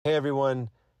Hey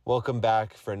everyone, welcome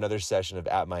back for another session of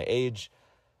At My Age.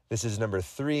 This is number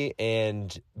 3,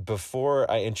 and before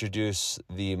I introduce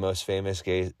the most famous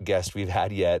guest we've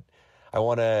had yet, I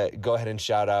want to go ahead and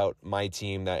shout out my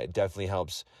team that definitely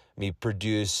helps me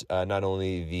produce not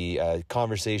only the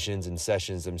conversations and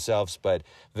sessions themselves, but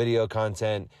video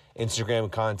content,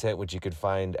 Instagram content, which you could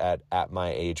find at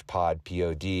 @myagepod,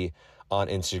 P-O-D, on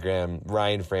Instagram.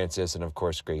 Ryan Francis and, of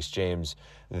course, Grace James.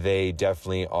 They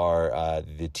definitely are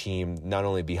the team not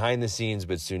only behind the scenes,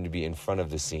 but soon to be in front of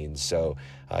the scenes. So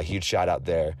a huge shout out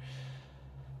there.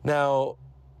 Now,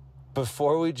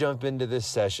 before we jump into this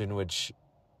session, which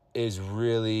is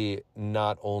really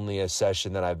not only a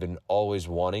session that I've been always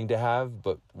wanting to have,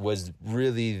 but was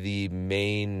really the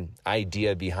main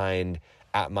idea behind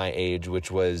At My Age,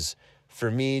 which was for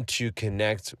me to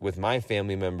connect with my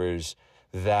family members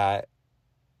that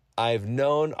I've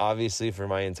known obviously for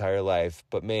my entire life,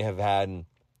 but may have had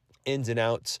ins and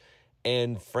outs.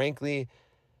 And frankly,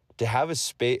 to have a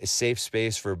safe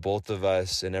space for both of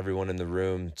us and everyone in the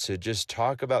room to just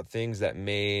talk about things that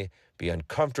may be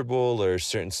uncomfortable or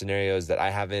certain scenarios that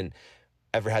I haven't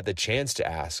ever had the chance to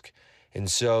ask. And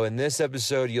so in this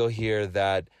episode, you'll hear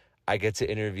that I get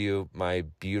to interview my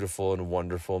beautiful and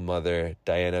wonderful mother,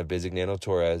 Dianna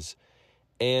Bizignano-Torres.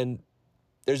 And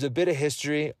there's a bit of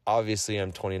history. Obviously,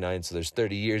 I'm 29, so there's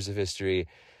 30 years of history.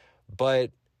 But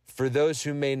for those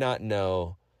who may not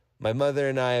know, my mother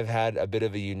and I have had a bit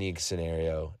of a unique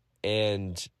scenario.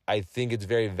 And I think it's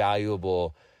very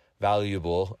valuable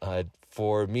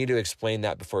for me to explain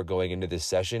that before going into this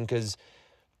session. Because,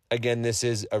 again, this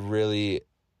is a really,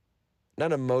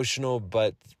 not emotional,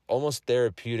 but almost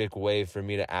therapeutic way for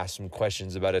me to ask some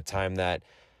questions about a time that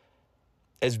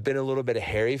has been a little bit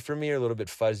hairy for me, or a little bit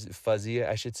fuzzy,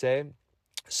 I should say.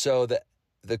 So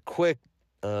the quick,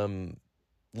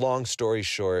 long story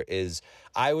short is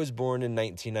I was born in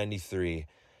 1993,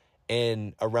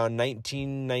 and around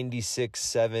 1996,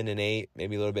 7, and 8,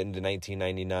 maybe a little bit into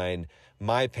 1999,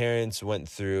 my parents went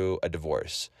through a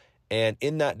divorce. And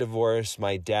in that divorce,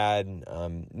 my dad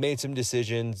made some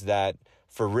decisions that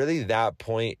for really that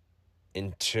point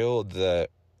until the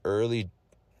early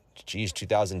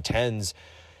 2010s,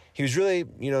 he was really,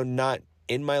 not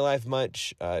in my life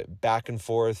much, back and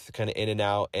forth, kind of in and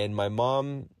out. And my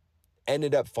mom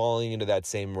ended up falling into that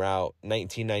same route.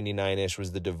 1999-ish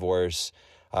was the divorce.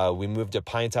 We moved to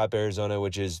Pine Top, Arizona,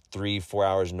 which is 3-4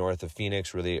 hours north of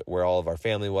Phoenix, really where all of our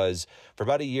family was, for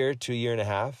about a year to a year and a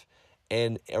half.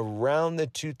 And around the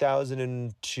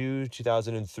 2002,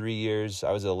 2003 years,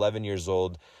 I was 11 years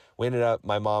old.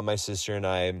 My mom, my sister, and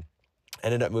I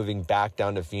ended up moving back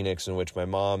down to Phoenix, in which my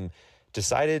mom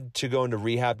decided to go into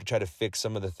rehab to try to fix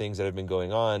some of the things that have been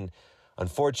going on.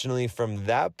 Unfortunately, from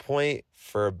that point,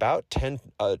 for about 10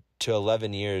 to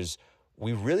 11 years,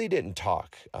 we really didn't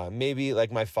talk. Maybe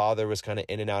like my father was kind of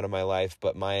in and out of my life,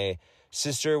 but my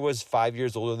sister was 5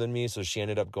 years older than me, so she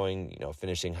ended up going,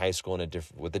 finishing high school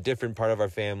with a different part of our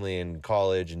family and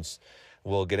college, and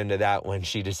we'll get into that when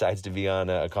she decides to be on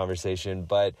a conversation.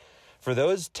 But for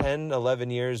those 10, 11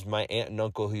 years, my aunt and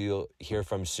uncle, who you'll hear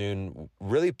from soon,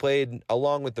 really played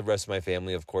along with the rest of my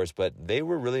family, of course, but they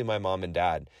were really my mom and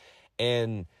dad.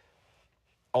 And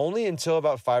only until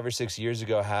about 5 or 6 years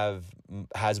ago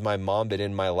has my mom been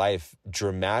in my life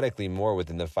dramatically more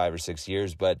within the 5 or 6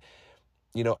 years. But,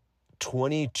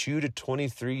 22 to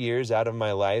 23 years out of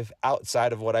my life,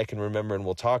 outside of what I can remember, and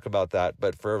we'll talk about that.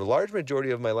 But for a large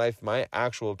majority of my life, my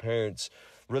actual parents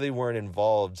really weren't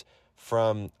involved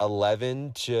from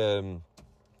 11 to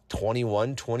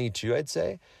 21, 22, I'd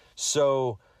say.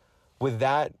 So with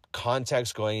that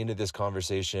context going into this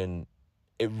conversation,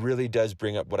 it really does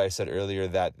bring up what I said earlier,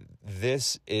 that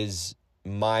this is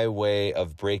my way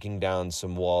of breaking down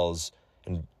some walls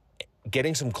and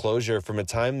getting some closure from a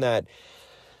time that,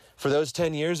 for those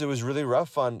 10 years, it was really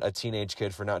rough on a teenage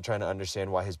kid for not trying to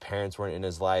understand why his parents weren't in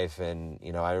his life. And,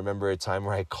 I remember a time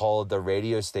where I called the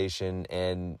radio station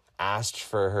and asked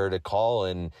for her to call,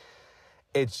 and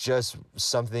it's just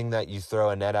something that you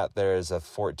throw a net out there as a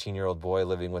 14-year-old boy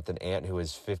living with an aunt who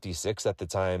was 56 at the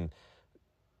time.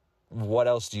 What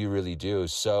else do you really do?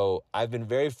 So I've been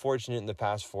very fortunate in the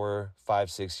past 4,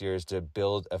 5, 6 years to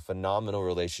build a phenomenal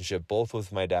relationship, both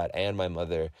with my dad and my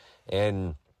mother.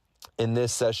 And in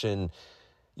this session,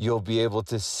 you'll be able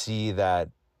to see that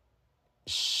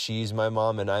she's my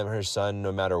mom and I'm her son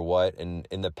no matter what. And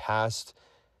in the past,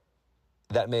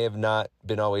 that may have not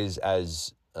been always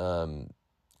as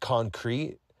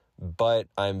concrete, but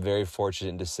I'm very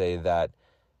fortunate to say that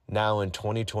now in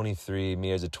 2023,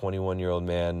 me as a 21-year-old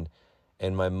man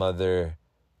and my mother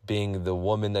being the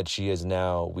woman that she is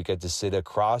now. We get to sit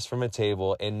across from a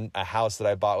table in a house that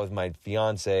I bought with my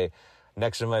fiance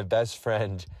next to my best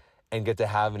friend and get to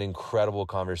have an incredible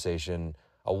conversation,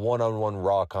 a one-on-one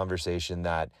raw conversation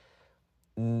that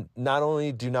not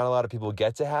only do not a lot of people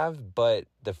get to have, but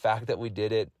the fact that we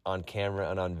did it on camera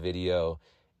and on video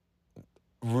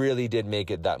really did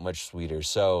make it that much sweeter.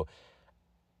 So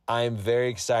I'm very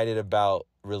excited about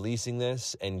releasing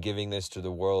this and giving this to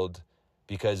the world,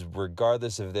 because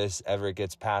regardless of this ever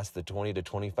gets past the 20 to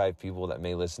 25 people that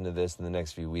may listen to this in the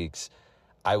next few weeks,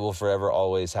 I will forever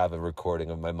always have a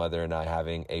recording of my mother and I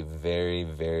having a very,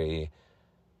 very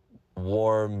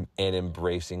warm and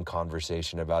embracing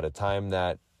conversation about a time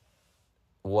that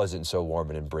wasn't so warm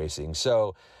and embracing.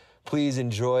 So please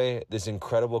enjoy this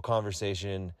incredible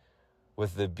conversation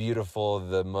with the beautiful,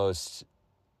 the most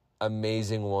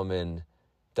amazing woman,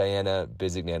 Dianna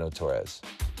Bizignano Torres.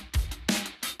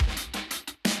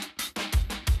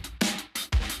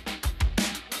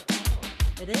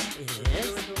 It is.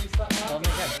 Oh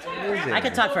my God. I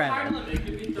could talk forever.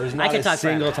 There's not a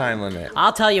single time limit.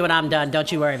 I'll tell you when I'm done.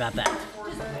 Don't you worry about that.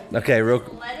 Okay,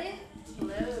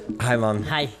 Hi, Mom.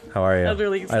 Hi. How are you? I'm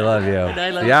really excited. I love you. I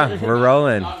love Yeah, you. we're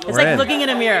rolling. It's We're like in. looking in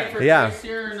a mirror. Yeah.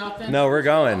 No, we're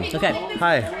going. Okay.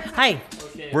 Hi. Hi.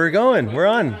 We're going. We're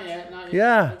on.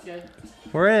 Yeah.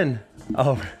 We're in.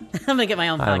 Oh. I'm going to get my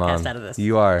own Hi, podcast Mom. out of this.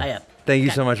 You are. I am. Thank you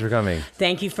Okay. so much for coming.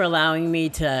 Thank you for allowing me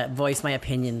to voice my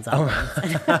opinions on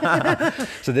this.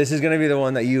 So this is going to be the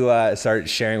one that you start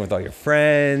sharing with all your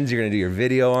friends. You're going to do your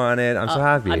video on it. I'm so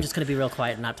happy. I'm just going to be real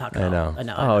quiet and not talk at I all. know. I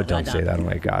know. Don't say that. Oh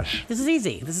my gosh. This is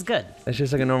easy. This is good. It's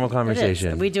just like a normal It is.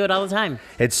 conversation. We do it all the time.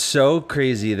 It's so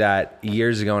crazy that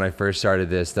years ago when I first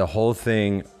started this, the whole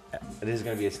thing. This is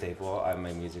going to be a staple.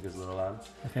 My music is a little loud.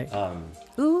 Okay.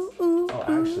 Oh,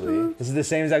 actually, this is the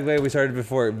same exact way we started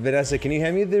before. Vanessa, can you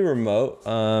hand me the remote?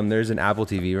 There's an Apple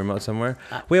TV remote somewhere.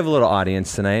 We have a little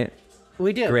audience tonight.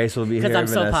 We do. Grace will be here. Because I'm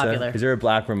Vanessa. so popular. Is there a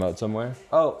black remote somewhere?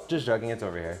 Oh, just joking. It's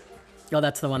over here. Oh,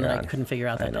 that's the one that I on. couldn't figure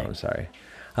out that I know. day. I'm sorry.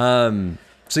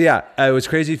 So yeah, it was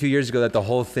crazy a few years ago that the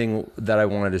whole thing that I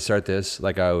wanted to start this,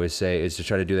 like I always say, is to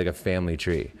try to do like a family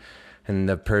tree. And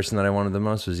the person that I wanted the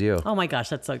most was you. Oh my gosh,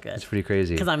 that's so good. It's pretty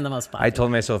crazy. Because I'm the most popular. I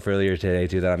told myself earlier today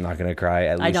too that I'm not going to cry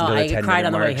at least I know. until the I 10 cried minute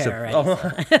on the way mark. here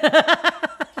already.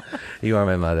 You are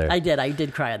my mother. I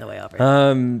did cry on the way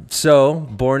over. So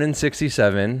born in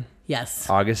 67. Yes.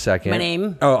 August 2nd. My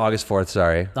name? Oh, August 4th.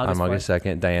 Sorry. August I'm August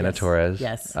 2nd. Dianna Yes. Torres.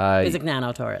 Yes.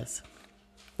 Bizignano Torres.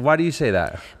 Why do you say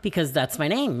that? Because that's my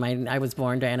name. I was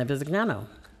born Dianna Bizignano.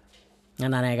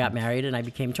 And then I got married and I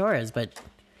became Torres, but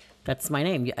that's my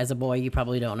name. As a boy, you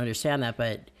probably don't understand that,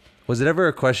 but Was it ever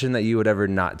a question that you would ever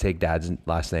not take Dad's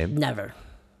last name? never.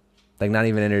 Like not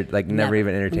even never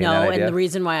even entertained that idea? And the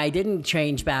reason why I didn't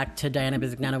change back to Dianna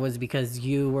Bizignano was because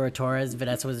you were a Torres,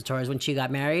 Vanessa was a Torres. When she got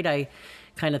married, I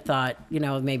kind of thought,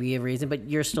 maybe a reason, but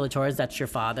you're still a Torres, that's your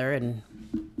father, and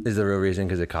Is the real reason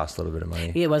because it cost a little bit of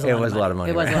money? it was a lot of money.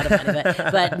 It was right? a lot of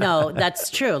money, but no, that's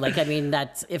true. Like, I mean,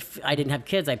 that's, if I didn't have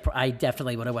kids, I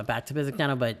definitely would have went back to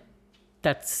Bizignano, but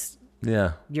that's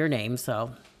Yeah. your name,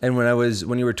 so. And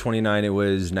when you were 29, it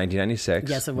was 1996.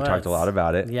 Yes, it was. We talked a lot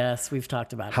about it. Yes, we've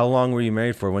talked about it. How long were you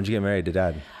married for? When did you get married to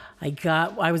Dad?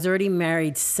 I was already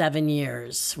married 7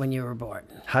 years when you were born.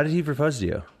 How did he propose to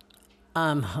you?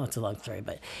 It's a long story,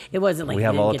 but it wasn't like We he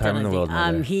have didn't all the get time done in the anything.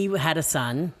 world, Mother. He had a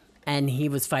son, and he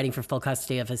was fighting for full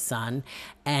custody of his son,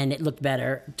 and it looked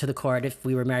better to the court if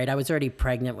we were married. I was already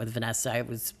pregnant with Vanessa. I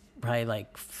was probably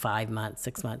like 5 months,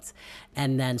 6 months,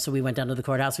 and then so we went down to the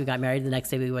courthouse. We got married. The next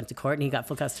day we went to court, and he got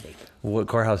full custody. What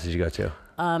courthouse did you go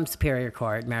to? Superior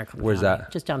Court, Maricopa Where's County,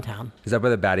 that? just downtown. Is that by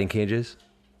the batting cages?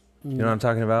 You know what I'm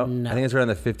talking about? No. I think it's right on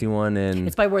the 51 and...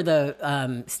 It's by where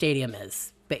the stadium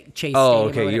is, Chase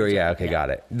Oh, Stadium. okay. Okay, got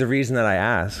it. The reason that I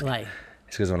asked Right.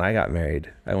 is because when I got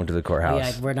married, I went to the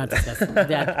courthouse. Yeah, we're not discussing that.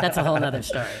 That's a whole nother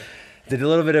story. Did a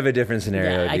little bit of a different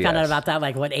scenario. Yeah, I found out about that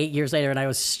 8 years later, and I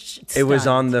was stunned. It was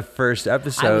on the first I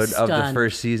episode was of the stunned.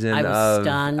 first season I was of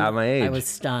stunned. At My Age. I was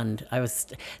stunned.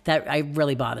 That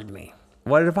really bothered me.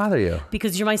 Why did it bother you?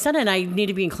 Because you're my son, and I need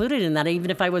to be included in that.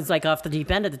 Even if I was off the deep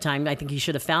end at the time, I think you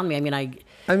should have found me. I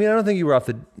don't think you were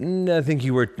I think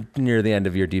you were near the end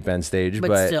of your deep end stage,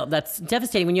 but still, that's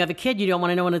devastating. When you have a kid, you don't want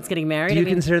to know when it's getting married. do you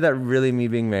consider that really me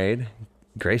being married?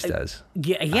 Grace does.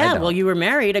 Yeah. Well, you were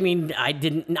married. I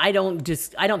didn't. I don't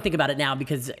think about it now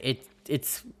because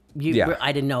it's you. Yeah.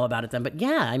 I didn't know about it then. But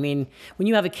yeah, when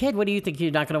you have a kid, what do you think?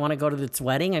 You're not going to want to go to its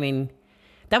wedding?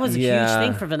 That was a huge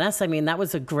thing for Vanessa. That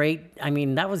was a great.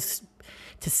 That was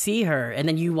to see her, and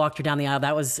then you walked her down the aisle.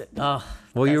 That was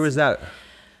What year was that?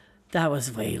 That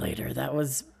was way later. That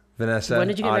was Vanessa. When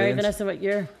did you get audience? married, Vanessa? What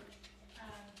year?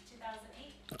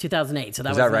 2008. 2008. So that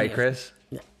Is was that right, Chris?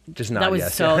 Just not that was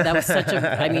yes. that was such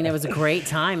a. I mean, it was a great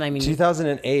time. I mean,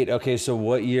 2008. Okay, so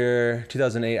what year?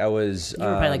 2008. I was. you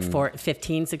were probably like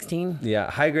 15, 16. Yeah.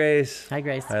 Hi, Grace. Hi,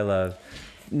 Grace. Hi, love.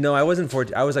 No, I wasn't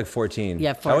 14. I was like 14.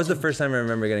 Yeah, That was the 14. first time I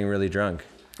remember getting really drunk.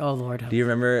 Oh Lord. Do you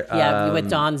remember? Yeah, you with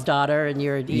Don's daughter, and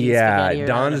you're eating Yeah, spaghetti or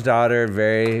Don's whatever. daughter,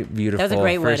 very beautiful. That was a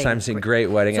great First wedding. time seeing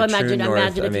great wedding So at True North.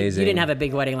 imagine if Amazing. you didn't have a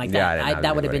big wedding like Yeah, I that. didn't have a that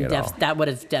big would have been wedding at all. that would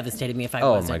have devastated me if I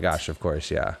Oh wasn't. my gosh, of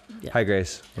course, yeah. Yeah. Hi,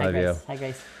 Grace. Hi, Love Grace. Hi,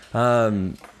 Grace.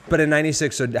 you. But in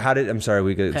 '96, so how did? I'm sorry,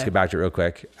 let's get back to it real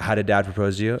quick. How did Dad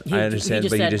propose to you? I understand,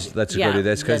 but said, you just let's go do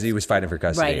this because he was fighting for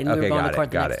custody. Right, and we okay, were going got to court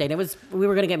it. the next day. And we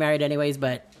were going to get married anyways,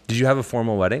 but Did you have a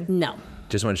formal wedding? no.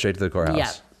 Just went straight to the courthouse.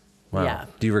 Yeah. Wow. Yeah.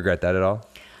 Do you regret that at all?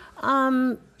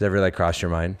 Does it ever like cross your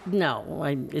mind? No,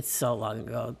 it's so long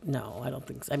ago. No, I don't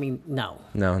think so. I mean, no.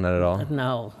 No, not at all.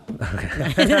 No.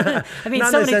 Okay. I mean,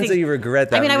 Not so in the many sense things. that you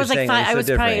regret that. I mean, I'm I was just like saying it's 5. so I was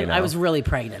different, probably. you know? I was really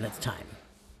pregnant at the time.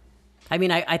 I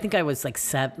mean, I think I was like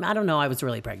 7. I don't know. I was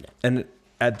really pregnant. And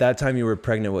at that time, you were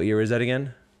pregnant. What year was that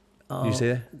again? Did you say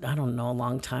that? I don't know. A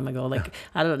long time ago. Like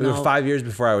I don't It was know. 5 years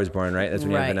before I was born, right? That's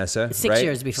when you had Right. Vanessa, 6 right?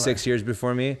 years before. 6 years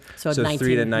before me. So 3 to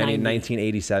 90, 1990.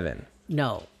 1987.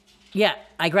 No. Yeah,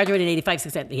 I graduated in 85.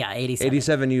 67. Yeah, 87.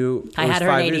 87, it I was had her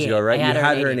in 5 years 88. ago, right? I had You her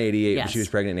had in her in 88, but yes. she was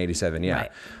pregnant in 87, yeah.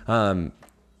 Right.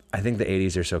 I think the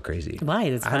 80s are so crazy. Why?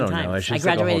 It's fun I don't times. know. It's I just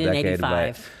like a whole graduated in decade,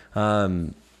 85.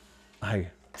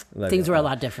 but Things were a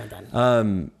lot different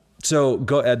then. So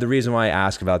the reason why I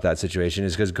ask about that situation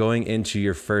is because going into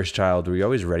your first child, were you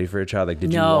always ready for a child? Like,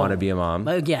 did you want to be a mom?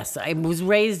 Yes, I was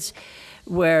raised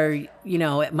where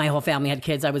my whole family had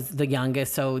kids. I was the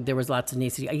youngest, so there was lots of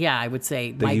nieces. Yeah, I would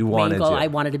say my you main wanted goal. to. I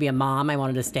wanted to be a mom. I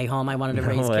wanted to stay home. I wanted to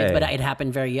raise way. kids, but it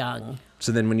happened very young.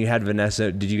 So then when you had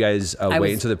Vanessa, did you guys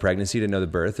wait until the pregnancy to know the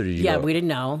birth, or did you? Yeah, go? we didn't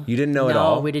know. You didn't know at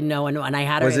all? No, we didn't know, and I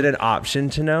had her. Was it an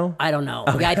option to know? I don't know.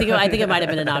 Yeah, I think it might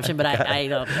have been an option, but I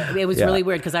don't. It was really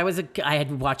weird because I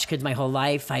had watched kids my whole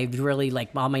life. I really like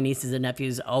all my nieces and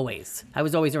nephews. Always, I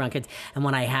was always around kids. And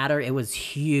when I had her, it was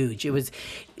huge. It was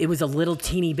a little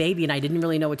teeny baby, and I didn't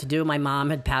really know what to do. My mom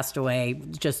had passed away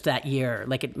just that year.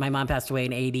 My mom passed away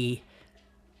in 85.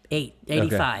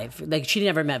 Like she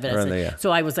never met Vanessa. There, yeah.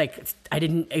 So I was like,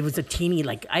 it was a teeny,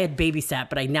 like I had babysat,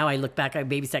 but now I look back, I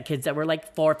babysat kids that were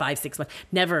like 4, 5, 6 months,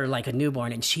 never like a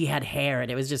newborn. And she had hair and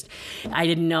it was just, I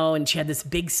didn't know. And she had this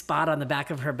big spot on the back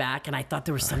of her back. And I thought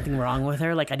there was something wrong with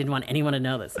her. Like I didn't want anyone to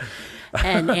know this.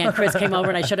 And Aunt Chris came over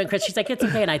and I showed her Chris. She's like, it's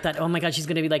okay. And I thought, oh my God, she's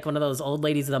going to be like one of those old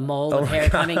ladies with a mole with hair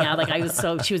coming out. Like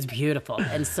she was beautiful.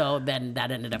 And so then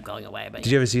that ended up going away. But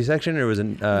Did you have a C-section or was it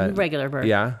regular birth?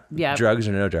 Yeah. Yeah. Drugs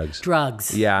or no drugs?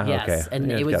 Drugs. Yeah, Yes. okay. And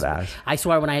Yeah, it was. gotta ask. I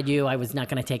swore when I had you, I was not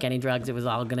going to take any drugs. It was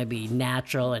all going to be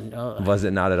natural. And Was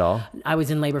it not at all? I was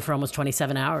in labor for almost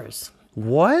 27 hours.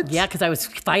 What? Yeah, because I was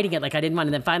fighting it like I didn't want,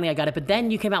 and then finally I got it. But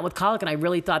then you came out with colic, and I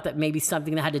really thought that maybe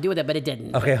something that had to do with it, but it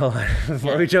didn't. Okay, hold on.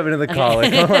 Before we jump into the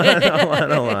colic, hold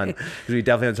on. Because we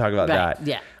definitely have to talk about Right, that.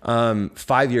 yeah.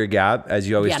 5-year gap, as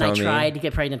you always Yeah, tell and I me. tried to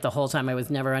get pregnant the whole time. I was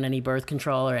never on any birth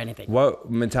control or anything.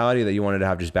 What mentality that you wanted to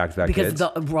have just back-to-back Because kids?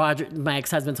 Roger, my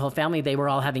ex-husband's whole family, they were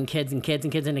all having kids and kids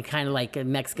and kids, and it kind of like a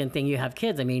Mexican thing. You have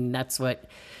kids. I mean, that's what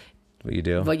you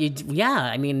do? yeah.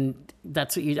 I mean,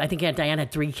 that's what I think Aunt Dianna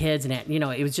had 3 kids, and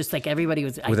it was just like everybody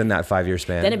was Within that 5-year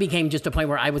span? Then it became just a point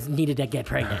where I needed to get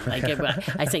pregnant. Like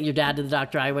I sent your dad to the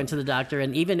doctor. I went to the doctor,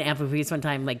 and even Aunt Louise one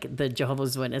time, like the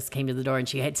Jehovah's Witness came to the door, and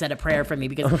she had said a prayer for me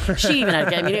because she even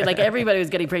had. I mean, like everybody was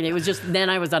getting pregnant. It was just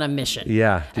then I was on a mission.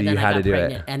 Yeah, and you then had I got to do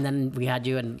pregnant, it. and then we had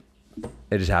you, and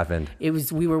It just happened. it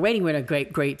was we were waiting. We were in a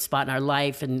great spot in our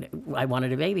life, and I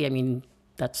wanted a baby. I mean.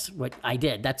 That's what I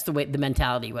did. That's the way the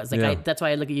mentality was. Like Yeah. that's why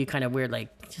I look at you kind of weird.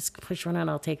 Like just push one out,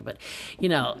 I'll take it. But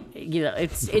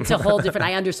it's a whole different.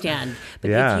 I understand. But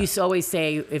Yeah. if you always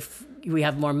say if we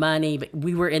have more money, but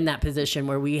we were in that position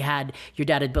where your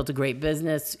dad had built a great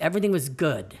business. Everything was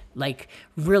good, like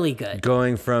really good.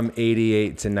 Going from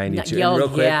 88 to 92. Yo, And real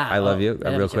quick, yeah. I love you. I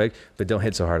love Real you too. quick, but don't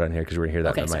hit so hard on here because we're going to hear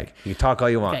that Okay, on the sorry. mic. You talk all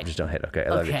you want, Okay. just don't hit. Okay, I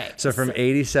love you. Okay. So from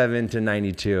 87 to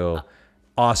 92,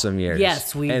 awesome years.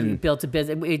 Yes, we And built a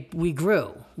business. We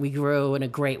grew. We grew in a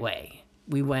great way.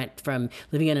 We went from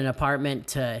living in an apartment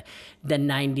to then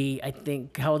 90. I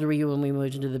think. How old were you when we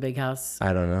moved into the big house?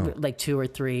 I don't know. Like 2 or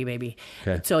 3, maybe.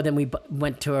 Okay. So then we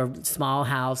went to a small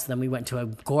house. Then we went to a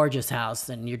gorgeous house.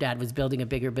 And your dad was building a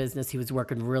bigger business. He was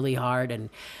working really hard. And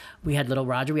we had little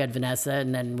Roger. We had Vanessa.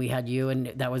 And then we had you. And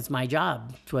that was my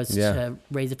job, was to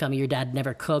raise a family. Your dad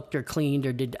never cooked or cleaned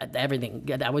or did everything.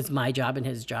 That was my job. And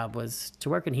his job was to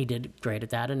work. And he did great at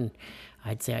that. And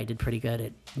I'd say I did pretty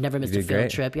good. Never missed a did field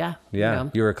great. trip. Yeah. Yeah. You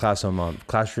know? You were a classroom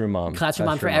mom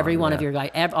For every one of your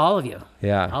guys, all of you.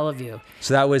 Yeah. All of you.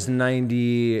 So that was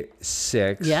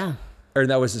 96. Yeah. Or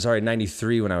that was, sorry,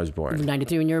 93 when I was born.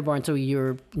 93 when you were born, so you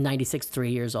were 96,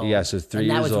 3 years old. Yeah, so 3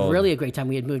 years old. And that was really a great time.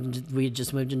 We had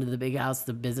just moved into the big house.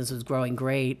 The business was growing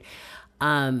great.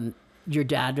 Your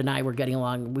dad and I were getting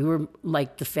along. We were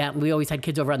like the family. We always had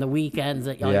kids over on the weekends,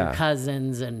 all your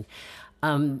cousins, and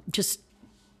just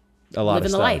a lot living of the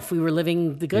stuff. life. We were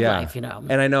living the good life, you know.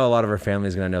 And I know a lot of our family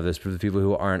is going to know this, but the people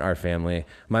who aren't our family,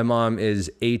 my mom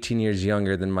is 18 years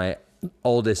younger than my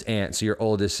oldest aunt. So your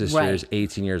oldest sister is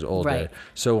 18 years older. Right.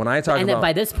 So when I talk and about... then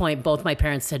by this point, both my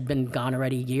parents had been gone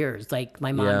already years. Like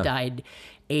my mom died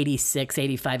 86,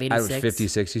 85, 86. I was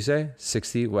 56, you say?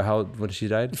 60? When did she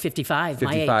died? 55,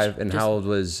 55. my age. And how old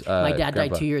was my dad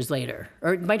Grandpa? died 2 years later.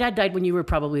 Or my dad died when you were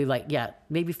probably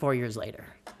maybe 4 years later.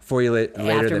 4 years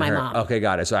later After than my her. mom. Okay,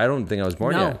 got it. So I don't think I was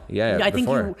born yet. Yeah, I think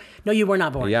before. you were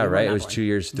not born. Yeah, You were right. It not was born. 2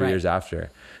 years, 3 years after.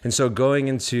 And so going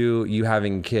into you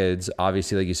having kids,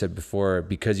 obviously, like you said before,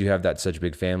 because you have that such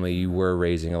big family, you were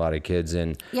raising a lot of kids.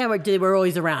 And yeah, we're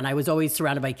always around. I was always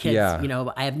surrounded by kids. Yeah. You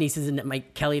know, I have nieces, and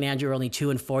Kelly and Andrew are only 2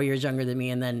 and 4 years younger than me,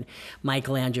 and then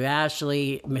Michael, Andrew,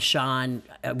 Ashley, Michonne.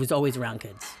 I was always around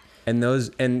kids. And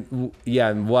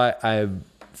what I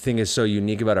think is so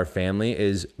unique about our family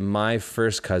is my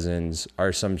first cousins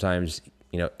are sometimes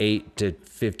 8 to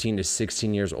 15 to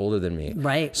 16 years older than me.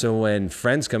 Right. So when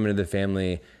friends come into the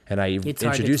family and I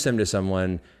introduce them to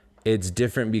someone, it's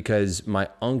different because my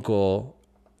uncle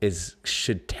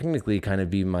should technically kind of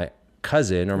be my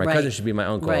cousin, or my cousin should be my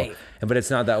uncle. Right. But it's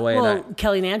not that way. Well,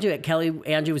 Kelly and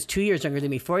Andrew was 2 years younger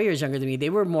than me, 4 years younger than me. They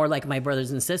were more like my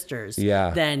brothers and sisters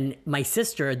than my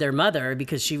sister, their mother,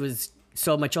 because she was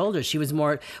so much older. She was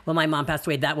more, when my mom passed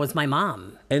away, that was my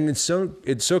mom. And it's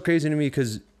so crazy to me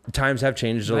because times have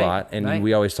changed a lot, and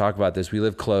we always talk about this. We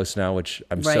live close now, which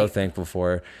I'm so thankful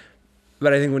for.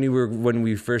 But I think when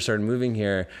we first started moving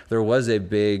here, there was a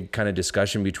big kind of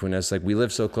discussion between us. Like, we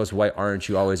live so close. Why aren't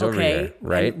you always over here?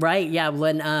 Right. Right. Yeah.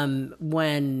 When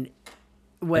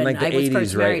like the I was 80s,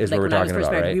 first married, right, is what we're talking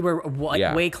about, right? we were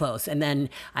way close. And then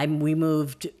we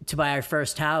moved to buy our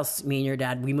first house. Me and your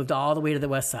dad, we moved all the way to the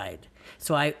west side.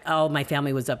 So all my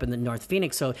family was up in the North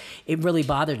Phoenix. So it really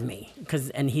bothered me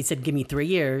and he said, give me 3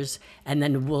 years and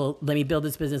then let me build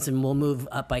this business and we'll move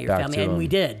up by your family. And we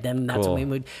did. Then that's when we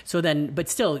moved. So then, but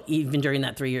still, even during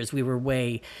that 3 years, we were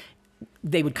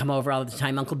they would come over all the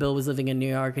time. Uncle Bill was living in New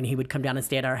York and he would come down and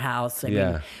stay at our house. I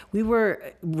mean, we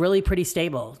were really pretty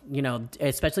stable,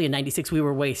 especially in 96, we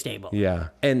were way stable. Yeah.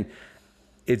 And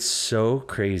it's so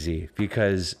crazy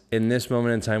because in this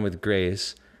moment in time with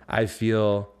Grace, I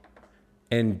feel,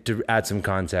 and to add some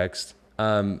context,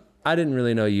 I didn't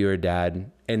really know you or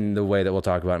Dad in the way that we'll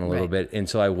talk about in a little bit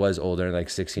until I was older, like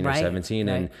 16 or 17.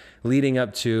 And leading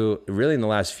up to really in the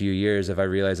last few years, I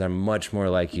realized I'm much more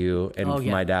like you and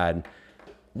my dad,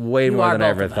 way more than I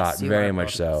ever thought, very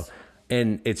much so.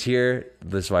 And it's here,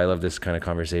 this is why I love this kind of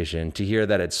conversation, to hear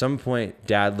that at some point,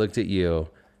 Dad looked at you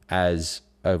as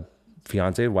a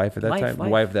wife at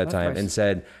that time, and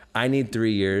said, I need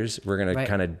 3 years. We're going to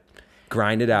kind of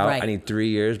grind it out. I need 3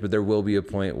 years, but there will be a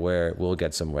point where we'll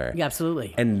get somewhere. Yeah,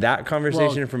 absolutely. And that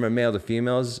conversation from a male to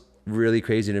female is really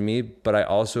crazy to me, but I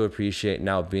also appreciate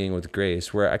now being with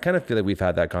Grace, where I kind of feel like we've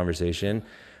had that conversation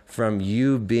from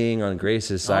you being on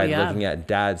Grace's side, looking at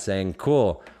Dad saying,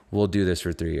 cool, we'll do this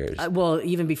for 3 years. Well,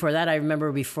 even before that, I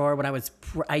remember when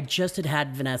I just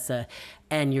had Vanessa,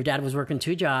 and your dad was working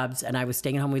 2 jobs, and I was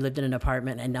staying at home. We lived in an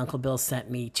apartment, and Uncle Bill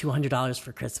sent me $200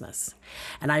 for Christmas.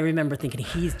 And I remember thinking,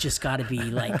 he's just got to be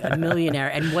like a millionaire.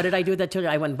 And what did I do with that $200?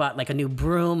 I went and bought like a new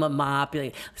broom, a mop,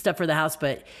 stuff for the house.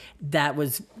 But that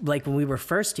was like when we were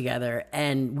first together,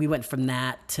 and we went from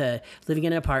that to living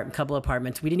in a couple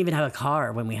apartments. We didn't even have a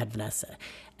car when we had Vanessa.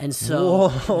 And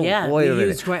so,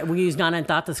 we used Nana and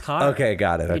Tata's car. Okay,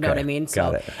 got it. Okay. You know what I mean?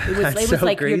 Got it. It was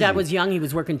like crazy. Your dad was young. He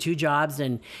was working 2 jobs,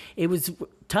 and it was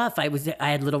tough. I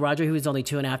had little Roger, who was only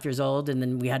 2.5 years old, and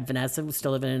then we had Vanessa, who was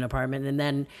still living in an apartment, and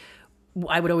then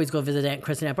I would always go visit Aunt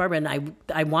Chris in Aunt Barbara, and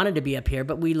I wanted to be up here,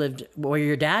 but we lived where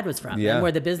your dad was from and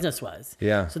where the business was.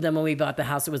 Yeah. So then when we bought the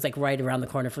house, it was like right around the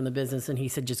corner from the business, and he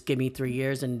said, just give me 3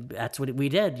 years, and that's what we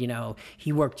did.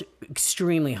 He worked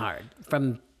extremely hard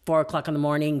from 4 o'clock in the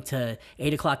morning to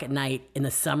 8 o'clock at night in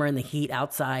the summer in the heat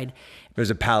outside. It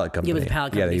was a pallet company. It was a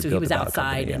pallet company. So he was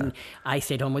outside, company, and I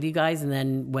stayed home with you guys. And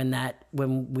then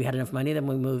when we had enough money, then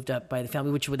we moved up by the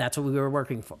family, that's what we were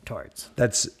working towards.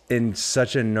 That's in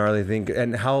such a gnarly thing.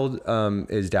 And how old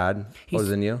is Dad? Older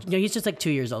than you? He's just like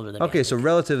 2 years older than me. Okay, so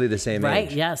relatively the same age.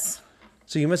 Right, yes.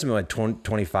 So you must have been like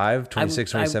 25,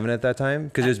 26, 27 at that time?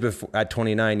 Because it was before, at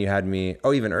 29, you had me,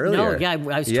 even earlier. No, yeah, I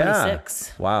was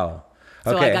 26. Wow.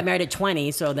 So Okay. I got married at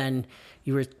 20, so then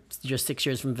you're 6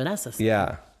 years from Vanessa. So.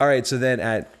 Yeah. All right. So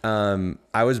then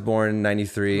I was born in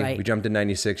 93. Right. We jumped in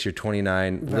 96. You're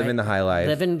 29, Right. living the high life.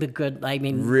 Living the good,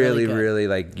 Really, good. really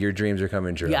like your dreams are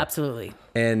coming true. Yeah, absolutely.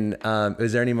 And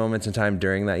is there any moments in time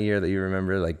during that year that you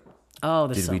remember, like,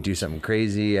 did we do something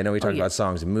crazy? I know we talked about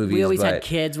songs and movies. We always had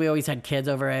kids. We always had kids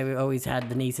over. We always had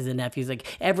the nieces and nephews. Like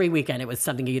every weekend, it was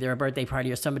something, either a birthday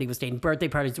party or somebody was staying. Birthday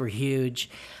parties were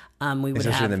huge. We would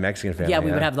Especially have in the Mexican family. Yeah,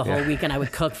 we would have the whole weekend. I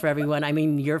would cook for everyone. I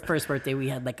mean, your first birthday, we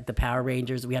had like the Power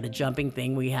Rangers. We had a jumping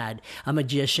thing. We had a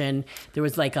magician. There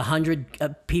was like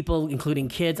 100 people, including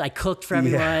kids. I cooked for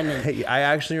everyone. Yeah. And, I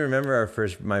actually remember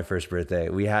my first birthday.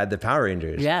 We had the Power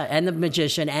Rangers. yeah, and the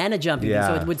magician and a jumping thing.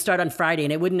 So it would start on Friday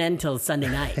and it wouldn't end until Sunday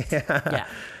night. Yeah.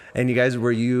 And you guys,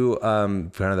 were you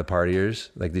kind of the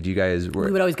partiers? Like, did you guys? We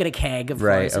would always get a keg, of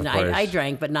course. And course. I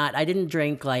drank, but I didn't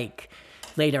drink like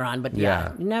later on, but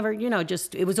never,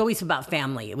 just, it was always about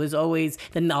family. It was always,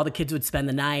 then all the kids would spend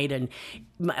the night, and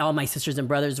all my sisters and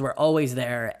brothers were always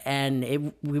there. And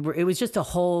it was just a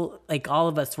whole, like, all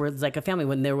of us were like a family.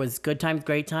 When there was good times,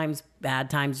 great times, bad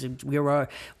times, we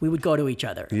would go to each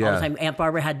other all the time. Aunt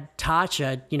Barbara had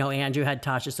Tasha, Andrew had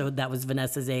Tasha, so that was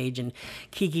Vanessa's age, and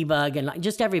Kiki Bug, and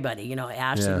just everybody,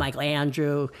 Ashley, Michael,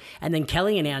 Andrew, and then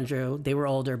Kelly and Andrew, they were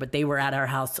older, but they were at our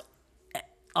house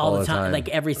all the time, like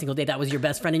every single day. That was your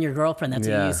best friend and your girlfriend. That's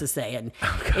what you used to say. And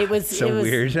it was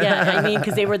weird. Yeah, I mean,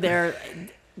 because they were there.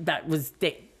 That was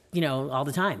all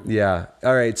the time. Yeah.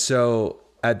 All right. So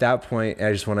at that point,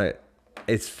 I just want to.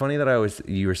 It's funny that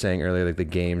you were saying earlier, like the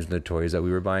games and the toys that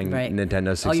we were buying. Right.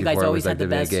 Nintendo 64. Oh, you guys always was, like, had the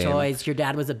best big game. toys. Your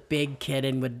dad was a big kid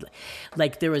and would,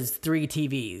 like, there was 3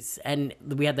 TVs, and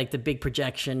we had like the big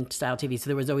projection style TV. So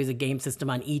there was always a game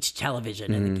system on each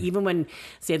television. And even when,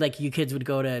 say, like, you kids would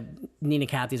go to Nina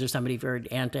Cathy's or somebody for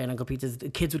Aunt and Uncle Pete's, the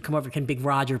kids would come over, can Big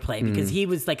Roger play? Because he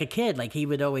was like a kid. Like, he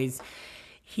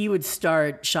would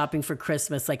start shopping for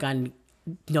Christmas like on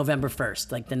November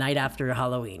 1st, like the night after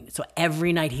Halloween. So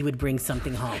every night he would bring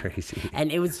something home. Crazy.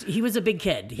 And he was a big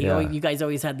kid. You guys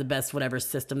always had the best whatever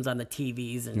systems on the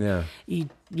TVs, and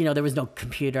there was no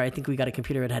computer. I think we got a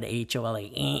computer that had HOLA,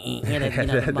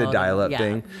 the dial-up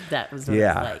thing. That was what it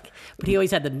was like. But he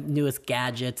always had the newest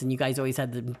gadgets, and you guys always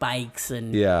had the bikes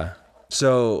and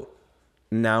So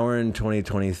now we're in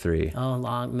 2023. so much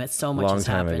Long has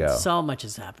time happened. ago. So much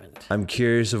has happened. I'm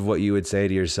curious of what you would say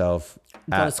to yourself.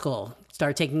 Go to school.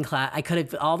 Start taking class. I could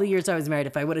have, all the years I was married,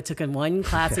 if I would have taken one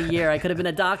class a year, I could have been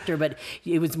a doctor, but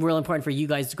it was real important for you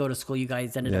guys to go to school. You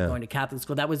guys ended up going to Catholic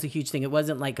school. That was a huge thing. It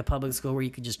wasn't like a public school where you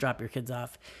could just drop your kids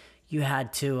off. You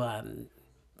had to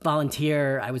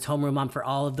volunteer. I was homeroom mom for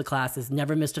all of the classes,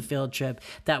 never missed a field trip.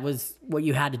 That was what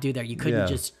you had to do there. You couldn't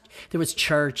just, there was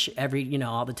church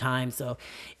all the time. So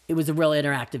it was a real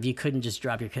interactive. You couldn't just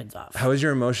drop your kids off. How was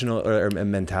your emotional or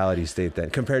mentality state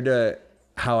then compared to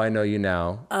how I know you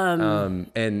now?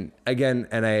 And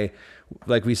again,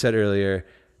 like we said earlier,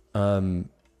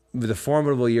 the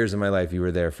formidable years of my life, you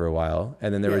were there for a while,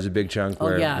 and then there was a big chunk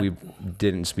where we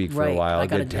didn't speak for a while. I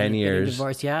got 10 years.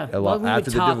 Divorce, a lot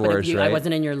after the divorce, right? I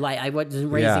wasn't in your life. I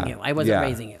wasn't raising you. I wasn't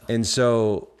raising you. And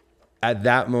so, at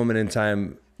that moment in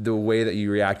time, the way that you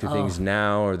react to things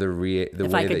now, or the way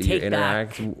that you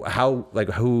interact,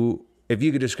 if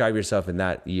you could describe yourself in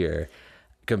that year,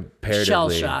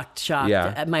 comparatively, shocked.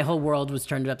 Yeah. My whole world was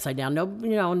turned upside down. No,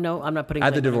 I'm not putting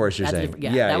at the divorce. You're saying,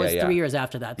 that was 3 years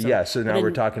after that. So, so now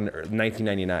we're talking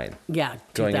 1999. Yeah,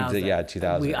 going 2000. into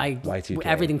 2000. Y2K.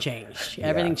 Everything changed.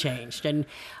 Everything changed, and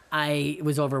I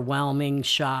was overwhelming,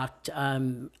 shocked.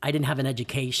 I didn't have an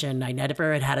education. I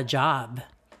never had a job.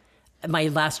 My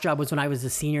last job was when I was a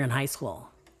senior in high school.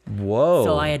 Whoa!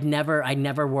 So I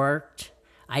never worked.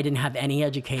 I didn't have any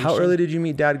education. How early did you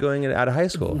meet Dad going out of high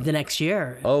school? The next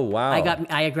year. Oh, wow.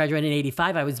 I graduated in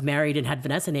 85. I was married and had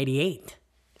Vanessa in 88.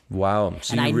 Wow.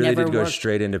 So you really did go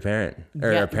straight into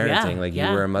parenting.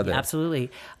 You were a mother.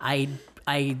 Absolutely. I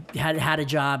had a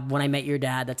job when I met your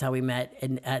dad. That's how we met.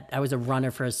 And I was a runner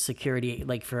for a security,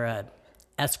 like for a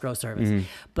escrow service.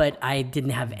 But I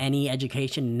didn't have any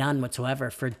education, none whatsoever,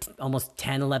 for almost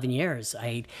 10, 11 years.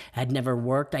 I had never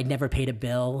worked. I'd never paid a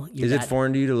bill. Is it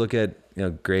foreign to you to look at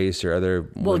Grace or other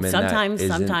women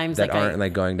sometimes that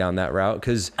aren't going down that route?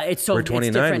 Because it's so we're 29.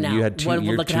 It's different now. You had two,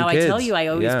 look at how kids. I tell you. I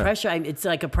always pressure. It's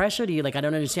like a pressure to you. Like, I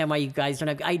don't understand why you guys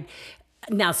don't have.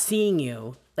 Now seeing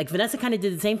you, like Vanessa kind of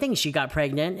did the same thing. She got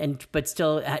pregnant but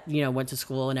still went to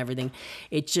school and everything.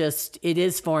 It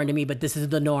is foreign to me, but this is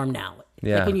the norm now.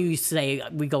 Yeah. Like when you say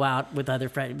we go out with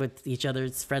with each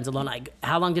other's friends alone,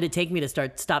 how long did it take me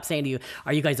to stop saying to you,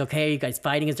 are you guys okay? Are you guys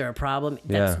fighting? Is there a problem?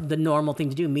 That's the normal thing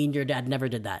to do. Me and your dad never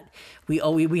did that.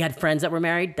 We had friends that were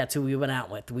married. That's who we went out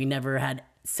with. We never had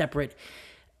separate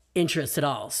interests at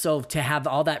all. So to have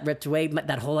all that ripped away,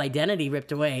 that whole identity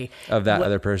ripped away of that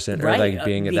other person, right, or like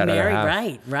being at that married, other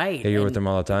half. Right. Yeah, you're with them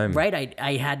all the time. Right.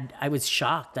 I was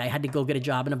shocked. I had to go get a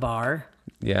job in a bar,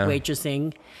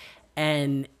 waitressing,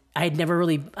 and I'd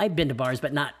been to bars,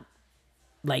 but not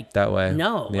like that way.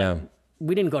 No. Yeah. Like,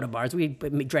 we didn't go to bars. We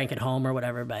drank at home or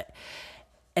whatever,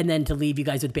 and then to leave you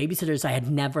guys with babysitters, I had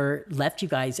never left you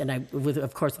guys. And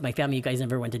of course, with my family, you guys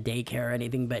never went to daycare or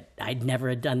anything, but I'd never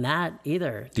had done that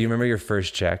either. Do you remember your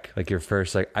first check? Like your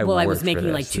first, I was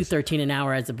making like $2.13 an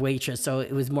hour as a waitress. So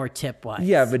it was more tip wise.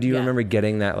 Yeah. But do you remember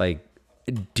getting that? Like,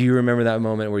 do you remember that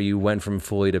moment where you went from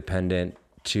fully dependent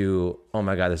to, oh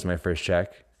my God, this is my first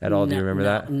check at all? Do you remember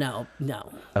that? No.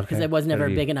 Okay. Because it was never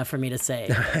big enough for me to say.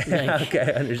 Like,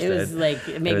 okay, understood. It was like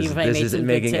maybe if I made some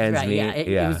good tips, right?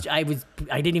 Yeah.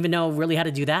 I didn't even know really how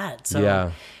to do that.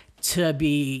 So to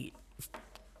be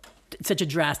such a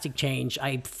drastic change,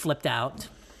 I flipped out.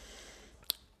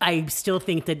 I still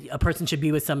think that a person should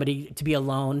be with somebody. To be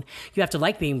alone, you have to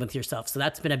like being with yourself. So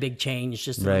that's been a big change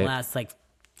just in the last like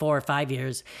 4 or 5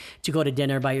 years. To go to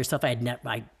dinner by yourself,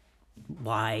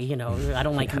 why, I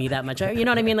don't like me that much. You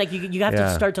know what I mean? Like you have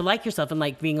to start to like yourself and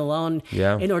like being alone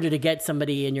in order to get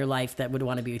somebody in your life that would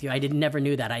want to be with you. I never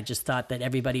knew that. I just thought that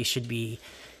everybody should be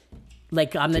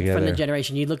like, from the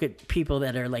generation. You look at people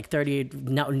that are like 30,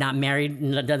 not married,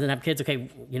 doesn't have kids. Okay.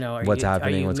 What's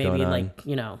happening? What's going on? Like,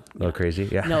 a little crazy.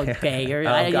 Yeah. No, gay or,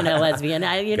 lesbian.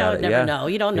 Never know.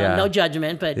 You don't know. Yeah. No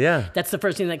judgment, but that's the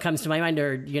first thing that comes to my mind,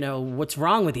 or, what's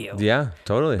wrong with you? Yeah,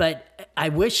 totally. But I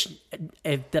wish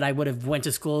that I would have went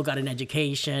to school, got an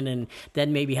education, and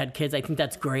then maybe had kids. I think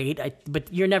that's great.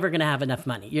 But you're never going to have enough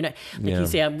money. You're not, like you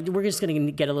say, we're just going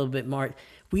to get a little bit more.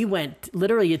 We went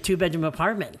literally a 2-bedroom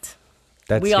apartment.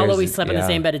 We all always slept in the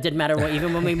same bed. It didn't matter what.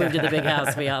 Even when we moved to the big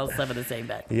house, we all slept in the same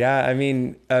bed. Yeah, I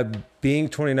mean, being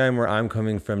 29, where I'm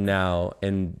coming from now,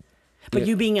 but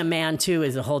you being a man too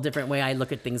is a whole different way I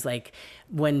look at things. Like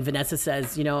when Vanessa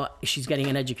says, she's getting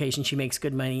an education, she makes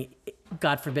good money.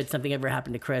 God forbid something ever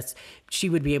happened to Chris, she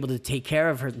would be able to take care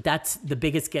of her. That's the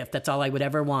biggest gift. That's all I would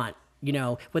ever want.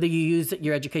 Whether you use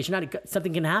your education or not,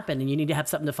 something can happen, and you need to have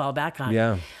something to fall back on.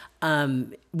 Yeah.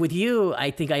 With you,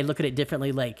 I think I look at it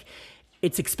differently. Like,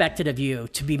 it's expected of you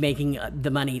to be making the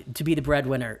money, to be the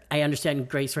breadwinner. I understand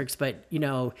Grace works, but,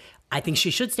 I think she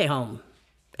should stay home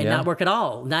and not work at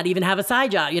all, not even have a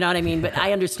side job. You know what I mean? But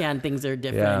I understand things are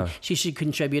different. Yeah. She should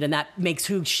contribute, and that makes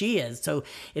who she is. So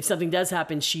if something does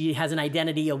happen, she has an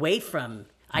identity away from.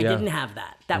 I didn't have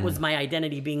that. That was my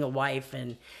identity, being a wife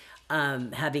and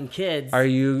having kids. Are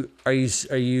you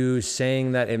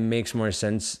saying that it makes more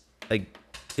sense? Like,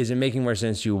 is it making more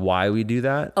sense to you why we do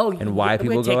that? Oh, and why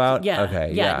people go out? Yeah.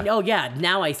 Okay. Yeah. Oh, yeah.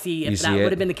 Now I see. If that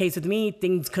would have been the case with me,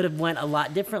 things could have went a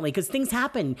lot differently, because things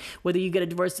happen. Whether you get a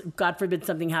divorce, God forbid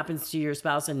something happens to your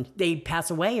spouse and they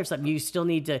pass away or something, you still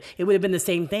need to. It would have been the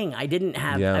same thing. I didn't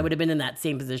have. I would have been in that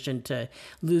same position to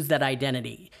lose that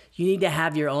identity. You need to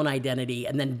have your own identity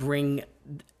and then bring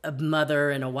a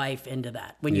mother and a wife into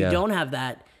that. When you don't have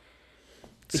that,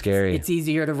 scary. It's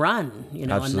easier to run. Absolutely.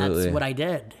 And that's what I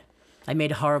did. I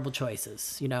made horrible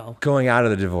choices, Going out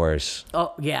of the divorce.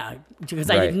 Oh, yeah.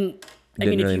 Because I didn't